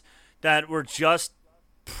Ugnaughts, that were just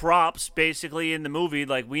props basically in the movie.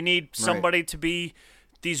 Like, we need somebody to be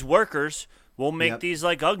these workers. We'll make these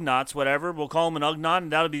like Ugnaughts, whatever. We'll call them an Ugnaught,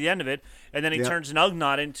 and that'll be the end of it. And then he turns an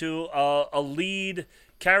Ugnaught into a lead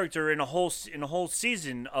character in a whole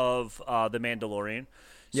season of The Mandalorian.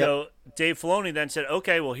 So Dave Filoni then said,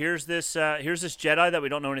 "Okay, well here's this Jedi that we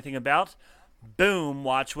don't know anything about. Boom,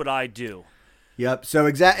 watch what I do." Yep. So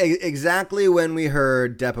exactly when we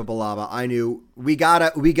heard Depa Billaba, I knew we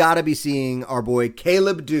gotta be seeing our boy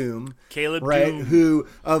Caleb Doom. Caleb right? Doom. Who,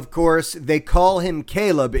 of course, they call him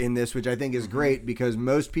Caleb in this, which I think is great because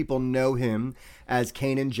most people know him as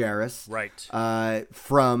Kanan Jarrus, right?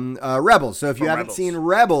 From Rebels. So if you haven't Rebels. seen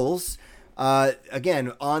Rebels.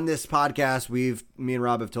 Again, on this podcast, me and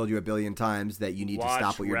Rob have told you a billion times that you need to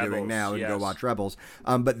stop what you're doing now and go watch Rebels.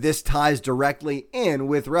 But this ties directly in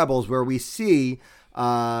with Rebels, where we see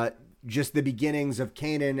just the beginnings of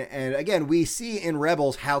Kanan. And again, we see in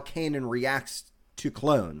Rebels how Kanan reacts to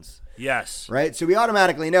clones. Yes. Right? So we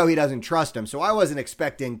automatically know he doesn't trust him. So I wasn't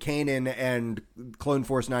expecting Kanan and Clone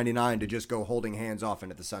Force 99 to just go holding hands off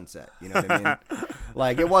into the sunset. You know what I mean?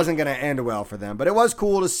 Like, it wasn't going to end well for them. But it was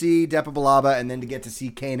cool to see Depa Billaba and then to get to see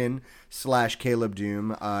Kanan / Caleb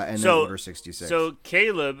Doom and then Order 66. So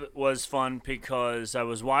Caleb was fun because I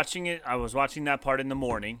was watching it. I was watching that part in the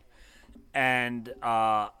morning. And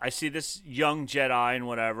I see this young Jedi and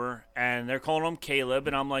whatever, and they're calling him Caleb,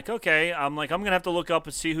 and I'm like, okay. I'm going to have to look up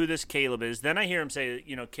and see who this Caleb is. Then I hear him say,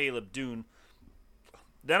 Caleb Dune.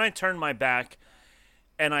 Then I turn my back,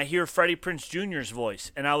 and I hear Freddie Prinze Jr.'s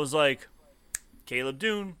voice, and I was like, Caleb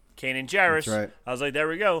Dune, Kanan Jarrus. That's right. I was like, there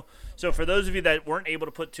we go. So for those of you that weren't able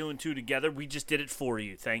to put 2 and 2 together, we just did it for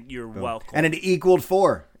you. You're welcome. And it equaled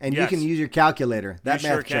 4. And you Yes. can use your calculator. That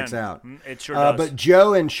math checks out. It sure does. But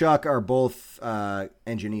Joe and Chuck are both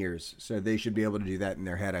engineers, so they should be able to do that in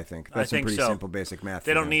their head, I think. That's think some pretty so. simple basic math.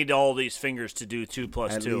 They for don't them. need all these fingers to do 2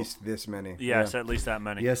 plus At 2. least this many. Yes, Yeah. at least that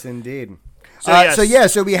many. Yes, indeed. So,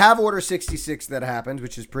 yes. So we have Order 66 that happened,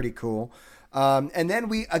 which is pretty cool. And then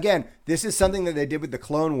this is something that they did with the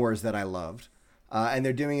Clone Wars that I loved. And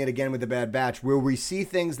they're doing it again with the Bad Batch, where we see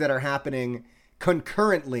things that are happening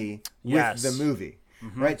concurrently with the movie,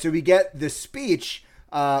 right? So we get the speech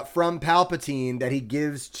from Palpatine that he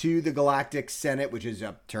gives to the Galactic Senate, which is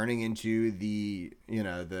turning into the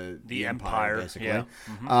Empire, basically. Yeah.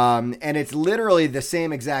 And it's literally the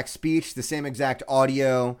same exact speech, the same exact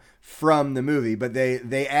audio from the movie, but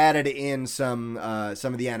they added in some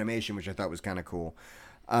of the animation, which I thought was kind of cool.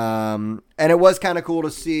 And it was kind of cool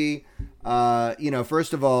to see,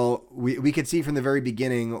 first of all, we could see from the very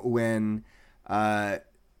beginning when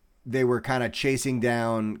they were kind of chasing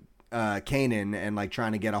down Kanan and like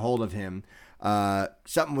trying to get a hold of him.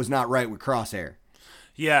 Something was not right with Crosshair.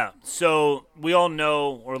 Yeah, so we all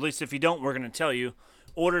know, or at least if you don't, we're going to tell you,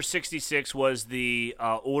 Order 66 was the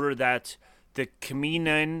order that the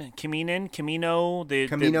Caminoan,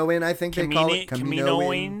 I think they call it.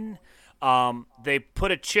 Caminoan. They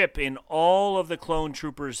put a chip in all of the clone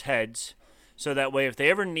troopers' heads, so that way if they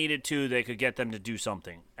ever needed to, they could get them to do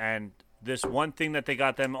something. And this one thing that they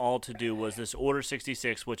got them all to do was this Order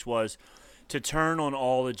 66, which was to turn on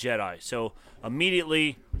all the Jedi. So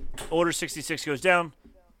immediately, Order 66 goes down.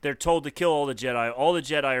 They're told to kill all the Jedi. All the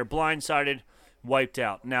Jedi are blindsided, wiped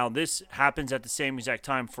out. Now, this happens at the same exact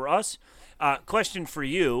time for us. Question for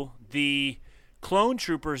you. The clone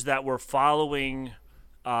troopers that were following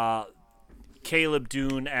Caleb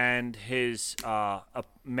Dune and his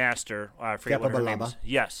master, I forget what her name is.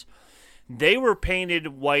 Yes. They were painted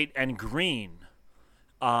white and green.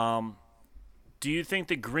 Do you think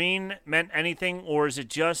the green meant anything, or is it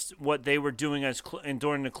just what they were doing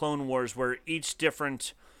during the Clone Wars, where each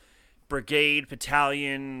different brigade,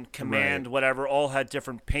 battalion, command, whatever, all had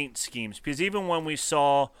different paint schemes? Because even when we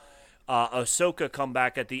saw Ahsoka come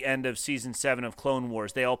back at the end of season 7 of Clone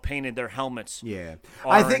Wars, they all painted their helmets. Yeah,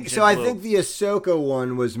 I think the Ahsoka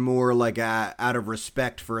one was more like out of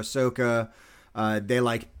respect for Ahsoka. they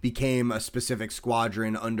like became a specific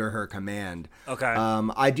squadron under her command. Okay.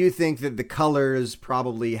 I do think that the colors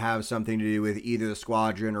probably have something to do with either the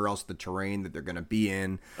squadron or else the terrain that they're going to be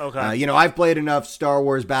in. Okay. You know, I've played enough Star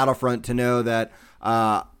Wars Battlefront to know that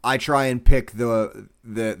I try and pick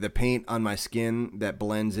the paint on my skin that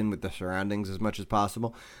blends in with the surroundings as much as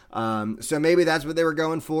possible. So maybe that's what they were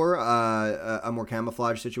going for, a more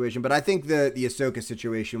camouflage situation. But I think the Ahsoka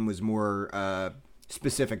situation was more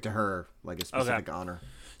specific to her, like a specific honor.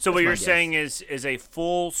 So what you're saying is a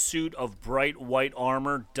full suit of bright white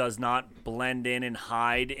armor does not blend in and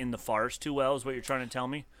hide in the forest too well, is what you're trying to tell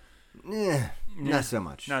me? Not so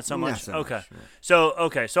much. Not so much. Okay. Much, So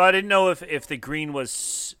So I didn't know if the green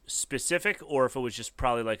was specific or if it was just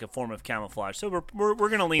probably like a form of camouflage. So we're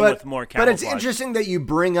going to lean with more camouflage. But it's interesting that you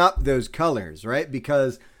bring up those colors, right?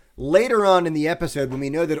 Because later on in the episode, when we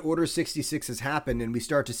know that Order 66 has happened and we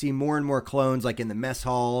start to see more and more clones like in the mess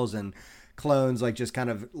halls and clones like just kind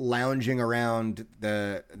of lounging around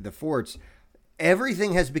the forts,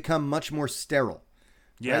 everything has become much more sterile.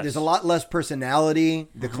 Yes. Right? There's a lot less personality.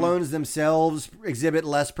 The clones themselves exhibit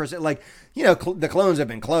less the clones have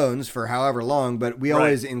been clones for however long, but we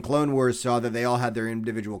always in Clone Wars saw that they all had their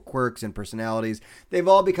individual quirks and personalities. They've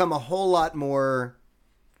all become a whole lot more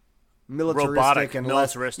militaristic and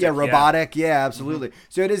militaristic, less robotic. Yeah, absolutely.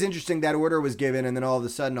 So it is interesting that order was given, and then all of a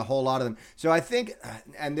sudden a whole lot of them. So I think,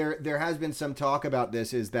 and there has been some talk about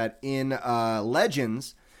this, is that in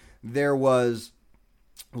Legends there was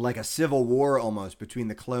like a civil war almost between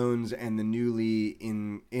the clones and the newly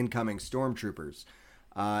incoming stormtroopers.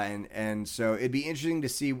 And so it'd be interesting to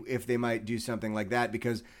see if they might do something like that,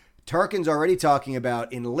 because Tarkin's already talking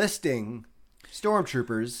about enlisting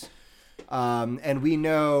stormtroopers. And we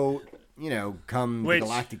know, come the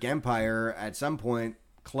Galactic Empire, at some point,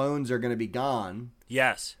 clones are going to be gone.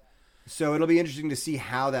 Yes. So it'll be interesting to see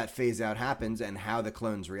how that phase out happens and how the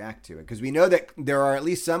clones react to it. Because we know that there are at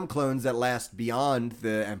least some clones that last beyond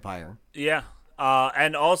the Empire. Yeah.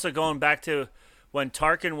 And also going back to when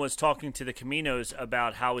Tarkin was talking to the Caminos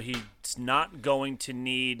about how he's not going to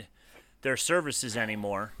need their services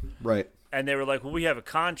anymore. Right. And they were like, well, we have a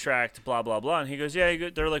contract, blah, blah, blah. And he goes, yeah.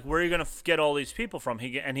 They're like, where are you going to get all these people from?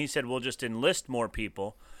 And he said, we'll just enlist more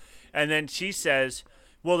people. And then she says,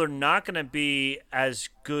 well, they're not going to be as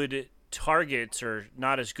good targets or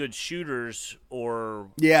not as good shooters or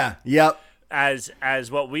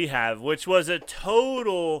as what we have, which was a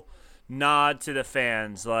total nod to the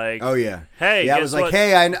fans. Like, oh yeah, hey, yeah, it was like,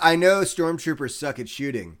 hey, I know stormtroopers suck at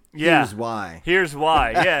shooting. Yeah, Here's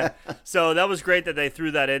why. Yeah. So that was great that they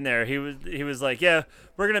threw that in there. He was like, yeah,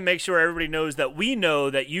 we're gonna make sure everybody knows that we know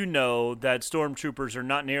that that stormtroopers are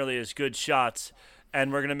not nearly as good shots,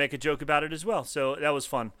 and we're gonna make a joke about it as well. So that was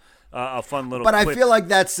fun. A fun little But clip. I feel like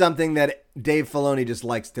that's something that Dave Filoni just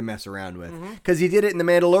likes to mess around with. Because he did it in The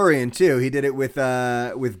Mandalorian, too. He did it with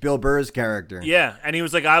Bill Burr's character. Yeah, and he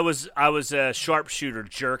was like, I was a sharpshooter,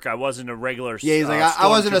 jerk. I wasn't a regular Yeah, he's like, I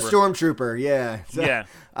wasn't a stormtrooper. Yeah. So, yeah.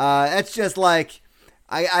 That's just like,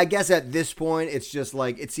 I guess at this point, it's just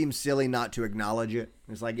like, it seems silly not to acknowledge it.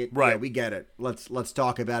 It's like, yeah, we get it. Let's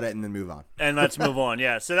talk about it and then move on. And let's move on,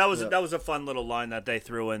 yeah. So that was a fun little line that they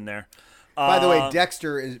threw in there. By the way,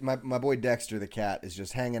 Dexter is my boy. Dexter the cat is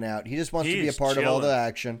just hanging out. He just wants to be a part of all the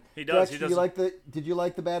action. He does. Dexter, did you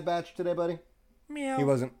like the Bad Batch today, buddy? Meow. He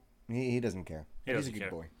wasn't. He doesn't care. He's a good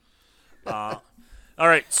boy. All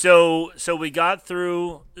right. So we got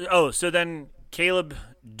through. Oh, so then Caleb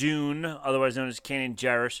Dune, otherwise known as Kanan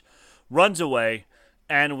Jarrus, runs away,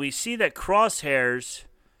 and we see that Crosshairs.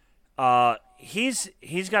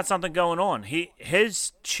 He's got something going on. He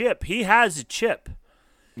has a chip.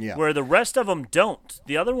 Yeah. Where the rest of them don't.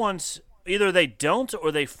 The other ones, either they don't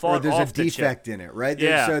or they fall off the chip. Or there's a defect in it, right?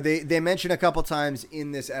 Yeah. So they mention a couple times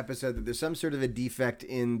in this episode that there's some sort of a defect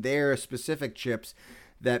in their specific chips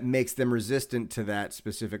that makes them resistant to that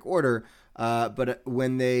specific order. But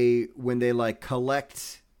when they like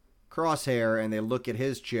collect Crosshair and they look at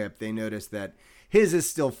his chip, they notice that his is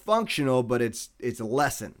still functional, but it's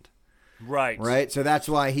lessened. Right. So that's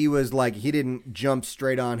why he was like, he didn't jump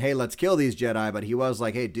straight on, hey, let's kill these Jedi, but he was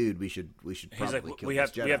like, hey, dude, we should probably kill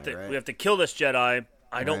this Jedi. We have to kill this Jedi.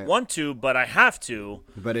 I don't want to, but I have to.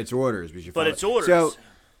 But it's orders. We should follow. But it's orders.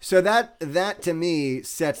 So that to me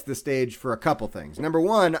sets the stage for a couple things. Number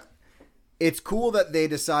one, it's cool that they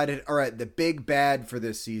decided, all right, the big bad for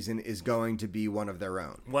this season is going to be one of their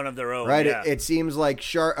own. One of their own, right? Yeah. It seems like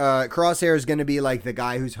Crosshair is going to be like the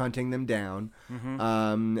guy who's hunting them down,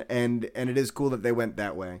 and it is cool that they went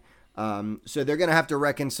that way. So they're going to have to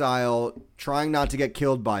reconcile trying not to get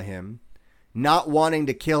killed by him, not wanting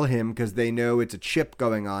to kill him because they know it's a chip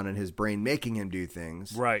going on in his brain making him do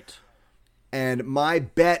things. Right. And my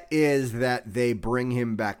bet is that they bring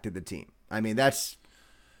him back to the team. I mean, that's...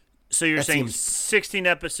 So you're saying 16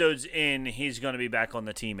 episodes in, he's going to be back on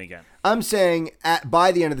the team again? I'm saying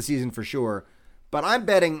by the end of the season for sure. But I'm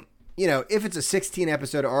betting, if it's a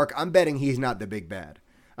 16-episode arc, I'm betting he's not the big bad.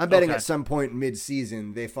 I'm betting at some point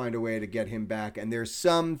mid-season they find a way to get him back. And there's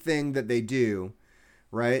something that they do,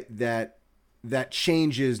 right, that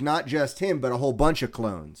changes not just him, but a whole bunch of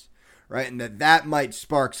clones, right? And that might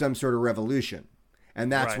spark some sort of revolution. And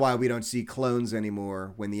that's why we don't see clones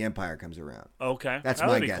anymore when the Empire comes around. Okay. That's that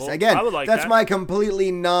my guess. Cool. Again, I would like that's that. my completely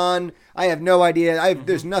I have no idea.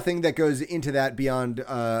 There's nothing that goes into that beyond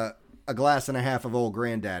a glass and a half of old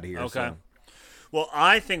granddad here. Okay. So. Well,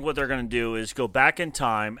 I think what they're going to do is go back in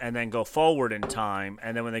time and then go forward in time.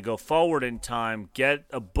 And then when they go forward in time, get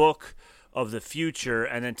a book of the future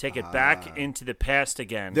and then take it back into the past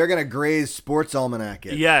again. They're going to Gray's Sports Almanac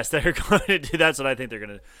it. Yes, they're going to do. That's what I think they're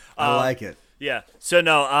going to do. I like it. Yeah. So,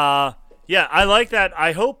 no, I like that.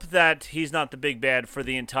 I hope that he's not the big bad for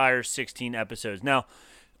the entire 16 episodes. Now,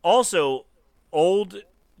 also, old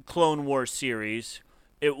Clone Wars series,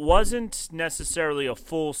 it wasn't necessarily a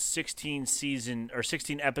full 16-season or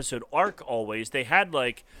 16-episode arc always. They had,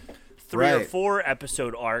 like, 3 or 4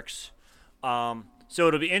 episode arcs. So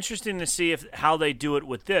it'll be interesting to see how they do it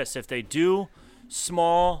with this. If they do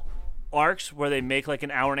small arcs where they make like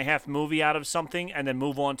an hour-and-a-half movie out of something and then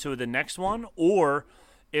move on to the next one, or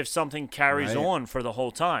if something carries on for the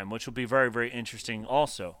whole time, which will be very, very interesting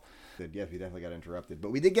also. Yes, we definitely got interrupted.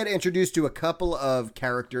 But we did get introduced to a couple of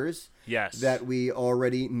characters that we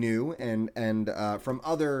already knew and from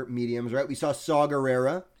other mediums, right? We saw Saw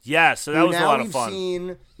Gerrera. Yeah, so that was a lot of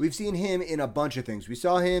fun. We've seen him in a bunch of things. We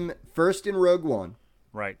saw him first in Rogue One.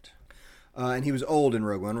 Right. And he was old in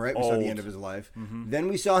Rogue One, right? We saw the end of his life. Then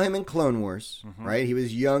we saw him in Clone Wars, right? He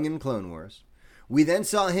was young in Clone Wars. We then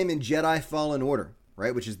saw him in Jedi Fallen Order,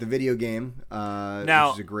 right? Which is the video game,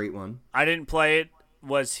 which is a great one. I didn't play it.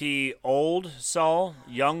 Was he old Saul,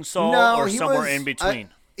 young Saul, or somewhere in between?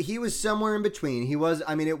 He was somewhere in between. He was,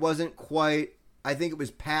 it wasn't quite, I think it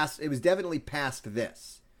was definitely past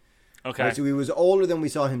this. Okay. Right? So he was older than we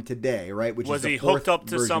saw him today, right? Which was is the he fourth hooked up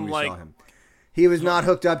to some, like... He was not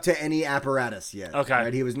hooked up to any apparatus yet. Okay.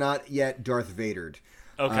 Right? He was not yet Darth Vadered.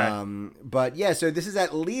 Okay. But yeah, so this is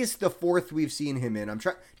at least the fourth we've seen him in.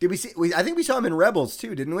 Did we see? I think we saw him in Rebels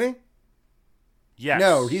too, didn't we? Yes.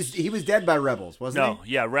 No, he was dead by Rebels, wasn't he? No,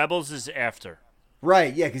 yeah, Rebels is after.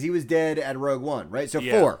 Right, yeah, because he was dead at Rogue One, right? So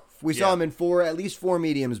 4. We saw him in at least 4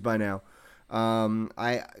 mediums by now.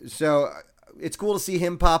 So it's cool to see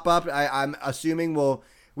him pop up. I'm assuming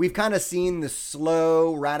we've kind of seen the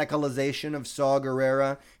slow radicalization of Saw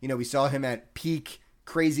Gerrera. We saw him at peak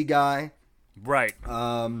crazy guy. Right.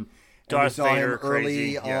 Darth Vader, we saw him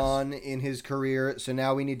crazy, early on in his career. So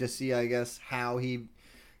now we need to see, I guess, how he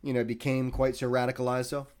became quite so radicalized.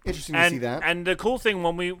 So interesting to see that. And the cool thing,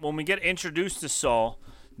 when we get introduced to Saul,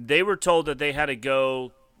 they were told that they had to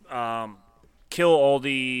go kill all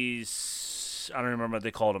these, I don't remember what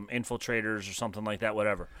they called them, infiltrators or something like that,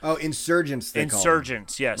 whatever. Oh, insurgents.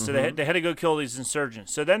 Insurgents, yes. So they had to go kill these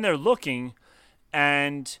insurgents. So then they're looking,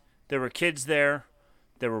 and there were kids there.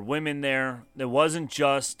 There were women there. There wasn't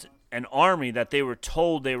just an army that they were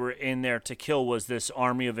told they were in there to kill. Was this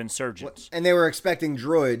army of insurgents. And they were expecting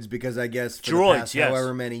droids because I guess for the past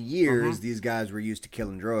however many years, these guys were used to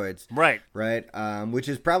killing droids. Right. Right? Which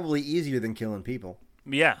is probably easier than killing people.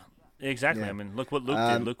 Yeah, exactly. Yeah. I mean, look what Luke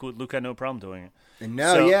did. Luke had no problem doing it. And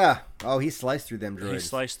Oh, he sliced through them droids. He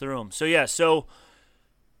sliced through them. So, yeah,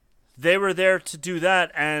 they were there to do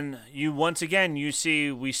that, and once again, you see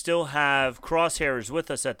we still have Crosshairs with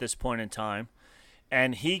us at this point in time.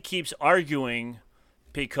 And he keeps arguing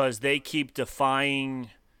because they keep defying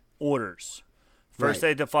orders. First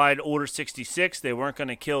they defied Order 66. They weren't going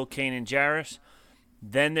to kill Kanan Jarrus.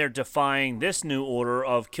 Then they're defying this new order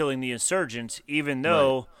of killing the insurgents, even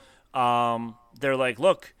though they're like,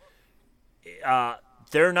 look,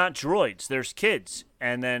 they're not droids. There's kids.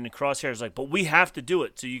 And then Crosshair's like, but we have to do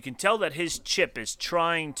it. So you can tell that his chip is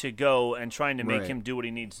trying to go and trying to make him do what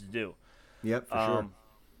he needs to do. Yep, for sure.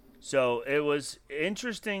 So it was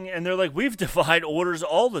interesting, and they're like, we've defied orders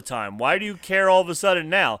all the time. Why do you care all of a sudden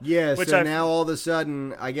now? Yeah, now all of a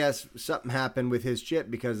sudden, I guess something happened with his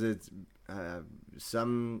chip because it's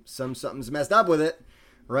something's messed up with it,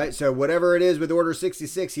 right? So whatever it is with Order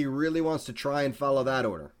 66, he really wants to try and follow that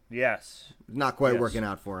order. Yes. Not quite working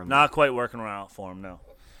out for him. Not quite working out for him, no.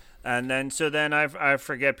 And then I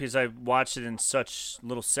forget because I watched it in such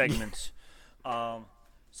little segments.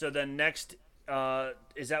 So then next...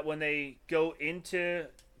 is that when they go into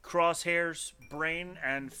Crosshair's brain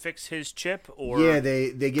and fix his chip? Or yeah,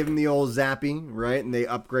 they give him the old zappy, right? And they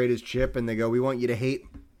upgrade his chip, and they go, "We want you to hate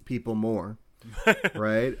people more."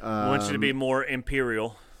 Right? Want you to be more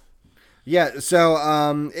imperial. Yeah,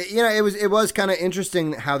 so it was kind of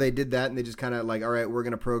interesting how they did that, and they just kind of like, all right, we're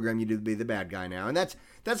gonna program you to be the bad guy now, and that's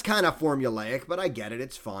kind of formulaic, but I get it,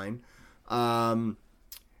 it's fine.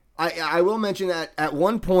 I will mention that at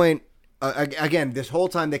one point, again, this whole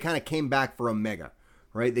time they kind of came back for Omega,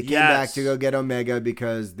 right? They came back to go get Omega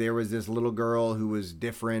because there was this little girl who was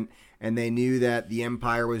different, and they knew that the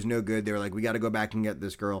Empire was no good. They were like, we got to go back and get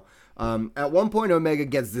this girl. At one point, Omega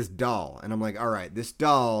gets this doll, and I'm like, all right, this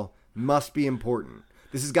doll must be important.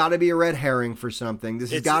 This has got to be a red herring for something. This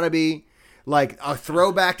has got to be like a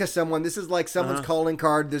throwback to someone. This is like someone's calling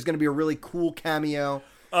card. There's going to be a really cool cameo.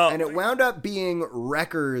 And it wound up being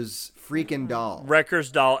Wrecker's freaking doll.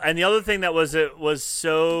 Wrecker's doll. And the other thing that was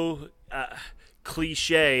so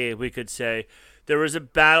cliche, we could say, there was a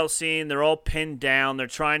battle scene. They're all pinned down. They're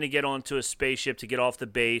trying to get onto a spaceship to get off the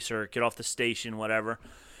base or get off the station, whatever.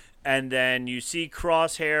 And then you see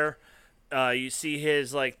Crosshair. You see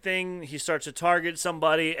his thing. He starts to target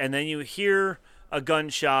somebody, and then you hear a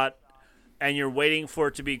gunshot, and you're waiting for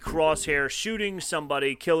it to be Crosshair shooting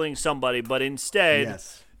somebody, killing somebody, but instead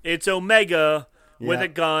it's Omega with a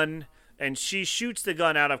gun, and she shoots the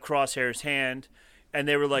gun out of Crosshair's hand. And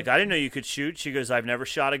they were like, "I didn't know you could shoot." She goes, "I've never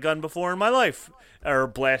shot a gun before in my life," or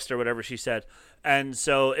blast or whatever she said. And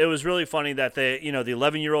so it was really funny that the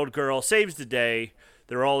 11-year-old girl saves the day.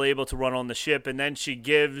 They're all able to run on the ship, and then she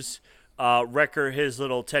gives Wrecker his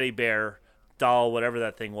little teddy bear doll, whatever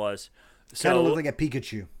that thing was. So kind of looked like a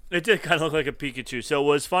Pikachu. It did kind of look like a Pikachu. So it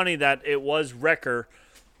was funny that it was Wrecker,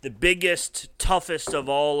 the biggest, toughest of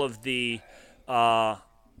all of the Bad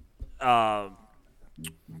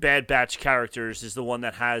Batch characters, is the one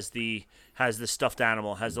that has the stuffed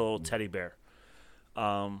animal, has the little teddy bear.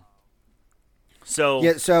 So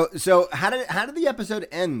how did the episode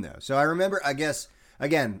end though? So I remember, I guess.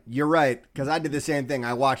 Again, you're right, because I did the same thing.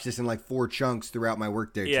 I watched this in 4 chunks throughout my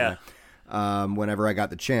workday today, whenever I got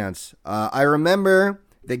the chance. I remember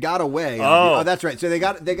they got away. Oh, that's right. So they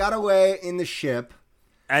got away in the ship.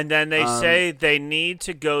 And then they say they need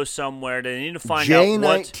to go somewhere. They need to find J19. out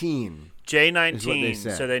what...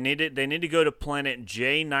 J19. So they need to go to planet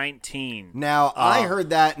J19. Now, I heard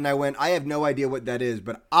that, and I went, I have no idea what that is,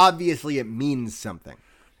 but obviously it means something.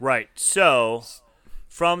 Right. So...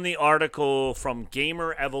 From the article from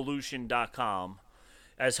GamerEvolution.com,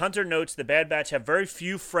 as Hunter notes, the Bad Batch have very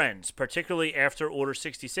few friends, particularly after Order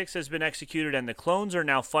 66 has been executed and the clones are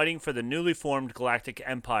now fighting for the newly formed Galactic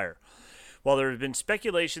Empire. While there has been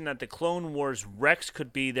speculation that the Clone Wars Rex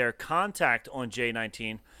could be their contact on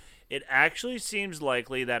J19, it actually seems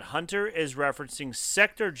likely that Hunter is referencing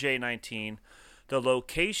Sector J19, the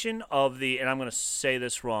location of the, and I'm going to say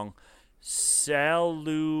this wrong,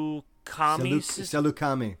 Saleucami.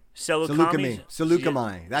 Saleucami.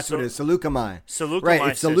 Saleucami. That's what it is. Saleucami. Saleucami. Right,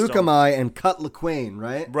 it's Saleucami and Cut Lawquane,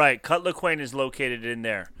 right? Right, Cut Lawquane is located in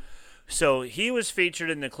there. So he was featured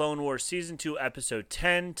in the Clone Wars Season 2, Episode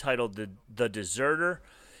 10, titled The Deserter.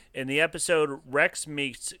 In the episode, Rex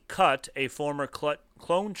meets Cut, a former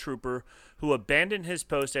clone trooper who abandoned his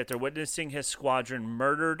post after witnessing his squadron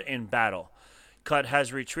murdered in battle. Cut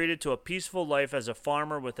has retreated to a peaceful life as a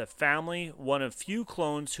farmer with a family, one of few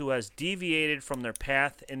clones who has deviated from their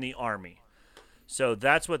path in the army. So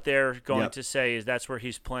that's what they're going to say, is that's where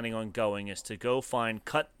he's planning on going, is to go find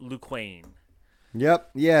Cut Lawquane. Yep.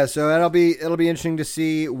 Yeah, so it'll be interesting to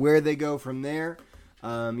see where they go from there.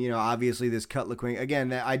 Obviously this Cut Lawquane,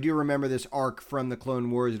 again, I do remember this arc from the Clone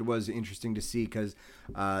Wars. It was interesting to see because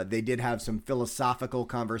they did have some philosophical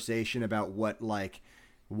conversation about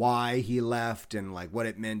why he left and what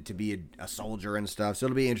it meant to be a soldier and stuff. So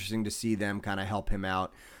it'll be interesting to see them kind of help him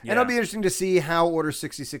out. Yeah. And it'll be interesting to see how Order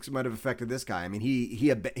 66 might have affected this guy. I mean,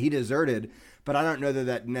 he deserted, but I don't know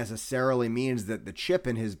that necessarily means that the chip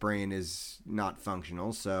in his brain is not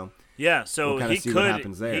functional. So yeah, so we'll he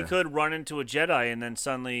could run into a Jedi and then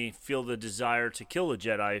suddenly feel the desire to kill a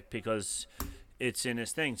Jedi because it's in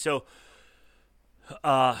his thing. So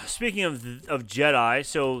speaking of Jedi,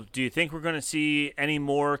 so do you think we're going to see any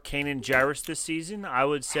more Kanan Jarrus this season? I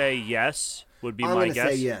would say yes, would be my guess. I'm going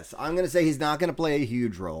to say yes. I'm going to say he's not going to play a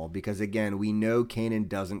huge role because, again, we know Kanan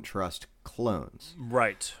doesn't trust clones.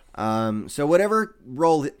 Right. So whatever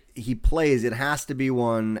role he plays, it has to be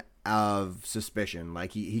one of suspicion.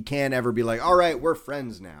 He can't ever be all right, we're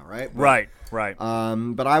friends now, right? But, right.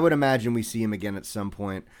 But I would imagine we see him again at some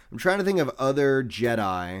point. I'm trying to think of other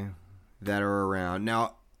Jedi that are around.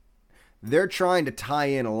 Now, they're trying to tie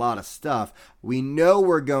in a lot of stuff. We know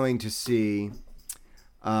we're going to see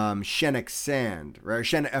Fennec Shand, right?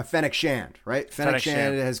 Fennec Shand, right? Fennec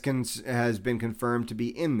Shand has been confirmed to be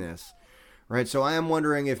in this, right? So I am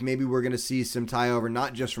wondering if maybe we're going to see some tie over,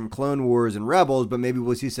 not just from Clone Wars and Rebels, but maybe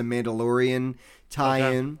we'll see some Mandalorian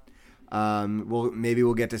tie-in. Okay.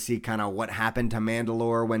 We'll get to see kind of what happened to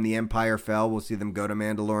Mandalore when the Empire fell. We'll see them go to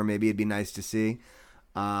Mandalore. Maybe it'd be nice to see.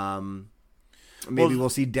 We'll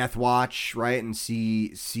see Death Watch, right, and see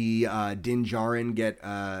Din Djarin get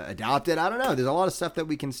adopted. I don't know. There's a lot of stuff that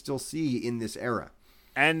we can still see in this era.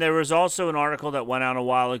 And there was also an article that went out a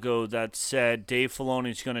while ago that said Dave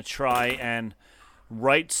Filoni's going to try and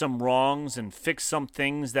right some wrongs and fix some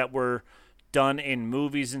things that were done in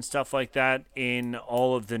movies and stuff like that in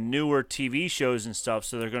all of the newer TV shows and stuff.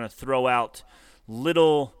 So they're going to throw out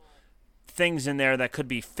little things in there that could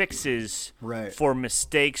be fixes for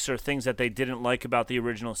mistakes or things that they didn't like about the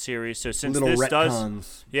original series. So since little this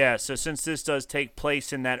retcons. since this does take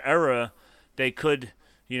place in that era, they could,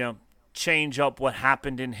 change up what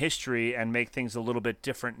happened in history and make things a little bit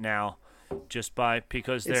different now,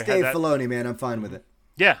 because it's Dave Filoni, man. I'm fine with it.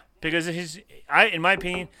 Yeah, because in my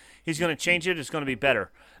opinion, he's going to change it. It's going to be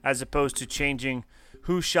better, as opposed to changing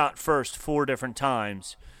who shot first 4 different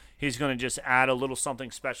times. He's going to just add a little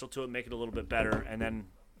something special to it, make it a little bit better, and then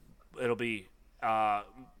it'll be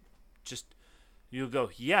you'll go,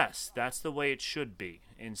 yes, that's the way it should be,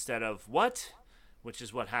 instead of what, which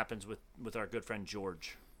is what happens with our good friend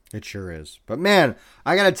George. It sure is. But, man,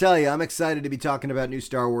 I got to tell you, I'm excited to be talking about new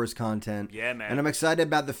Star Wars content. Yeah, man. And I'm excited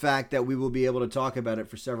about the fact that we will be able to talk about it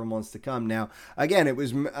for several months to come. Now, again, it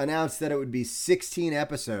was announced that it would be 16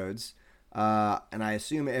 episodes, and I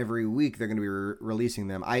assume every week they're going to be releasing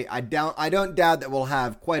them. I don't doubt that we'll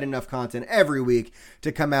have quite enough content every week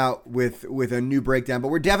to come out with a new breakdown, but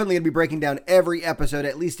we're definitely going to be breaking down every episode,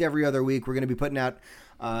 at least every other week. We're going to be putting out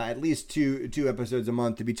at least two episodes a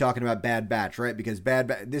month to be talking about Bad Batch, right? Because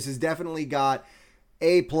this has definitely got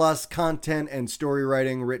A+ content and story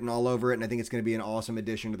writing written all over it, and I think it's going to be an awesome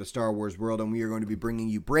addition to the Star Wars world, and we are going to be bringing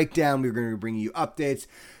you breakdown. We're going to be bringing you updates.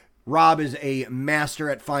 Rob is a master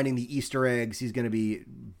at finding the Easter eggs. He's going to be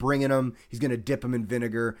bringing them. He's going to dip them in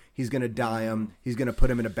vinegar. He's going to dye them. He's going to put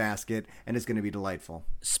them in a basket, and it's going to be delightful.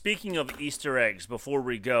 Speaking of Easter eggs, before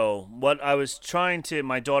we go,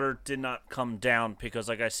 my daughter did not come down because,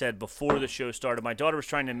 like I said, before the show started, my daughter was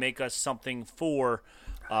trying to make us something for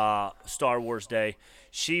Star Wars Day.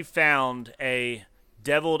 She found a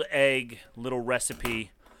deviled egg little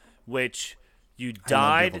recipe, which... You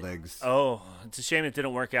dyed. Deviled eggs. Oh, it's a shame it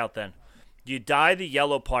didn't work out then. You dye the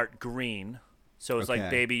yellow part green, so it's like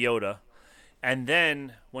Baby Yoda, and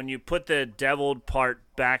then when you put the deviled part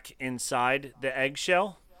back inside the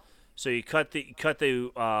eggshell, so you cut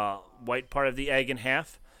the white part of the egg in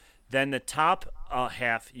half, then the top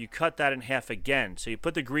half you cut that in half again. So you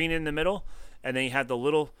put the green in the middle, and then you have the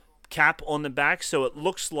little cap on the back, so it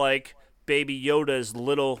looks like Baby Yoda's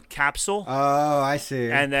little capsule. Oh, I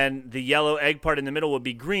see. And then the yellow egg part in the middle would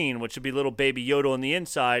be green, which would be little Baby Yoda on the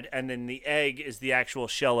inside, and then the egg is the actual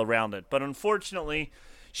shell around it. But unfortunately,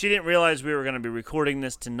 she didn't realize we were going to be recording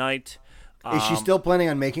this tonight. Is she still planning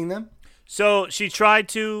on making them? So she tried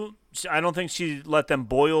to. I don't think she let them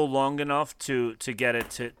boil long enough to get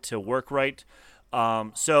it to work right.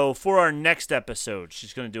 So for our next episode,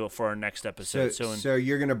 she's going to do it for our next episode. So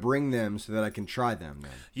you're going to bring them so that I can try them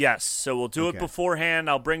then? Yes. So we'll do it beforehand.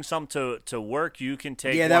 I'll bring some to work. You can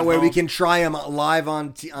take that way home. we can try them live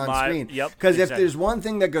on screen. Yep. Because if there's one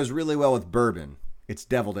thing that goes really well with bourbon, it's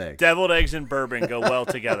deviled eggs. Deviled eggs and bourbon go well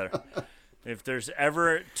together. If there's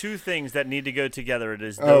ever 2 things that need to go together, it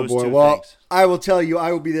is those 2 things. I will tell you,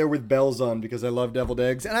 I will be there with bells on because I love deviled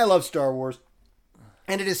eggs and I love Star Wars.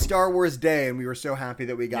 And it is Star Wars Day, and we were so happy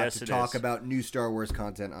that we got to talk about new Star Wars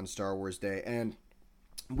content on Star Wars Day. And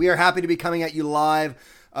we are happy to be coming at you live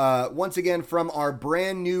once again from our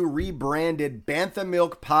brand new rebranded Bantha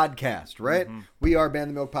Milk Podcast, right? Mm-hmm. We are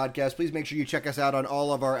Bantha Milk Podcast. Please make sure you check us out on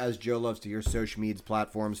all of our, as Joe loves to hear, social media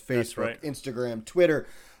platforms, Facebook, Instagram, Twitter,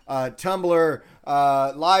 Tumblr,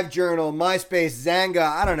 LiveJournal, MySpace, Zanga,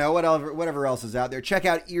 I don't know, whatever else is out there. Check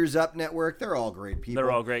out Ears Up Network. They're all great people.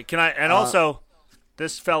 They're all great. Also...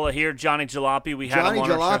 This fella here, Johnny Jalopy, we had him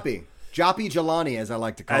on our show. Joppy Jelani, as I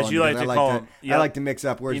like to call him. As you like to call him. I like to mix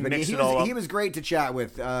up words. But he was great to chat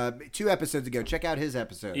with 2 episodes ago. Check out his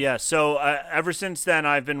episode. Yeah, so ever since then,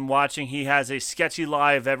 I've been watching. He has a Sketchy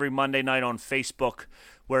Live every Monday night on Facebook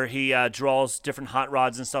where he draws different hot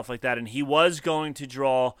rods and stuff like that. And he was going to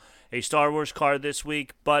draw a Star Wars car this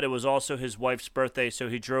week, but it was also his wife's birthday, so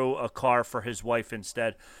he drew a car for his wife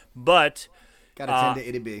instead. But... Got to tend to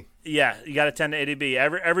Itty B. Yeah, you got to tend to Itty B.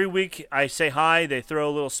 Every week I say hi. They throw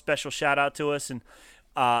a little special shout out to us, and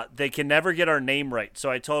they can never get our name right. So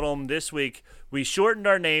I told them this week we shortened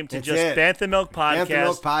our name to That's just it. Bantha Milk Podcast. Bantha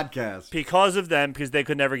Milk Podcast. Because of them, because they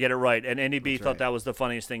could never get it right. And Andy B thought that was the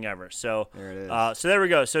funniest thing ever. So there it is. So there we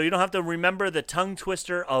go. So you don't have to remember the tongue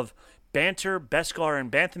twister of Banter, Beskar,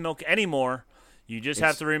 and Bantha Milk anymore. You just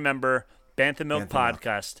have to remember Bantha Milk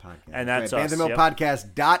Podcast. And that's us.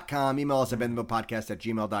 BanthaMilkPodcast.com. Email us at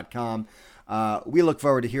BanthaMilkPodcast@gmail.com. We look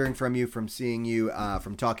forward to hearing from you, from seeing you,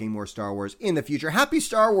 from talking more Star Wars in the future. Happy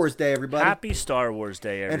Star Wars Day, everybody. Happy Star Wars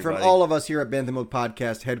Day, everybody. And from all of us here at Bantha Milk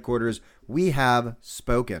Podcast headquarters, we have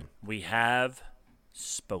spoken. We have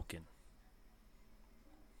spoken.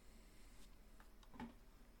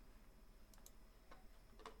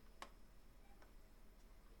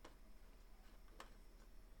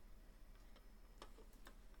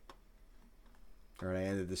 All right, I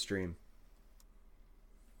ended the stream.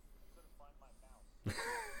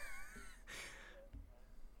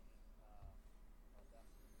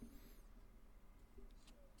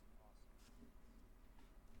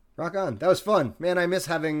 Rock on. That was fun. Man, I miss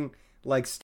having, like,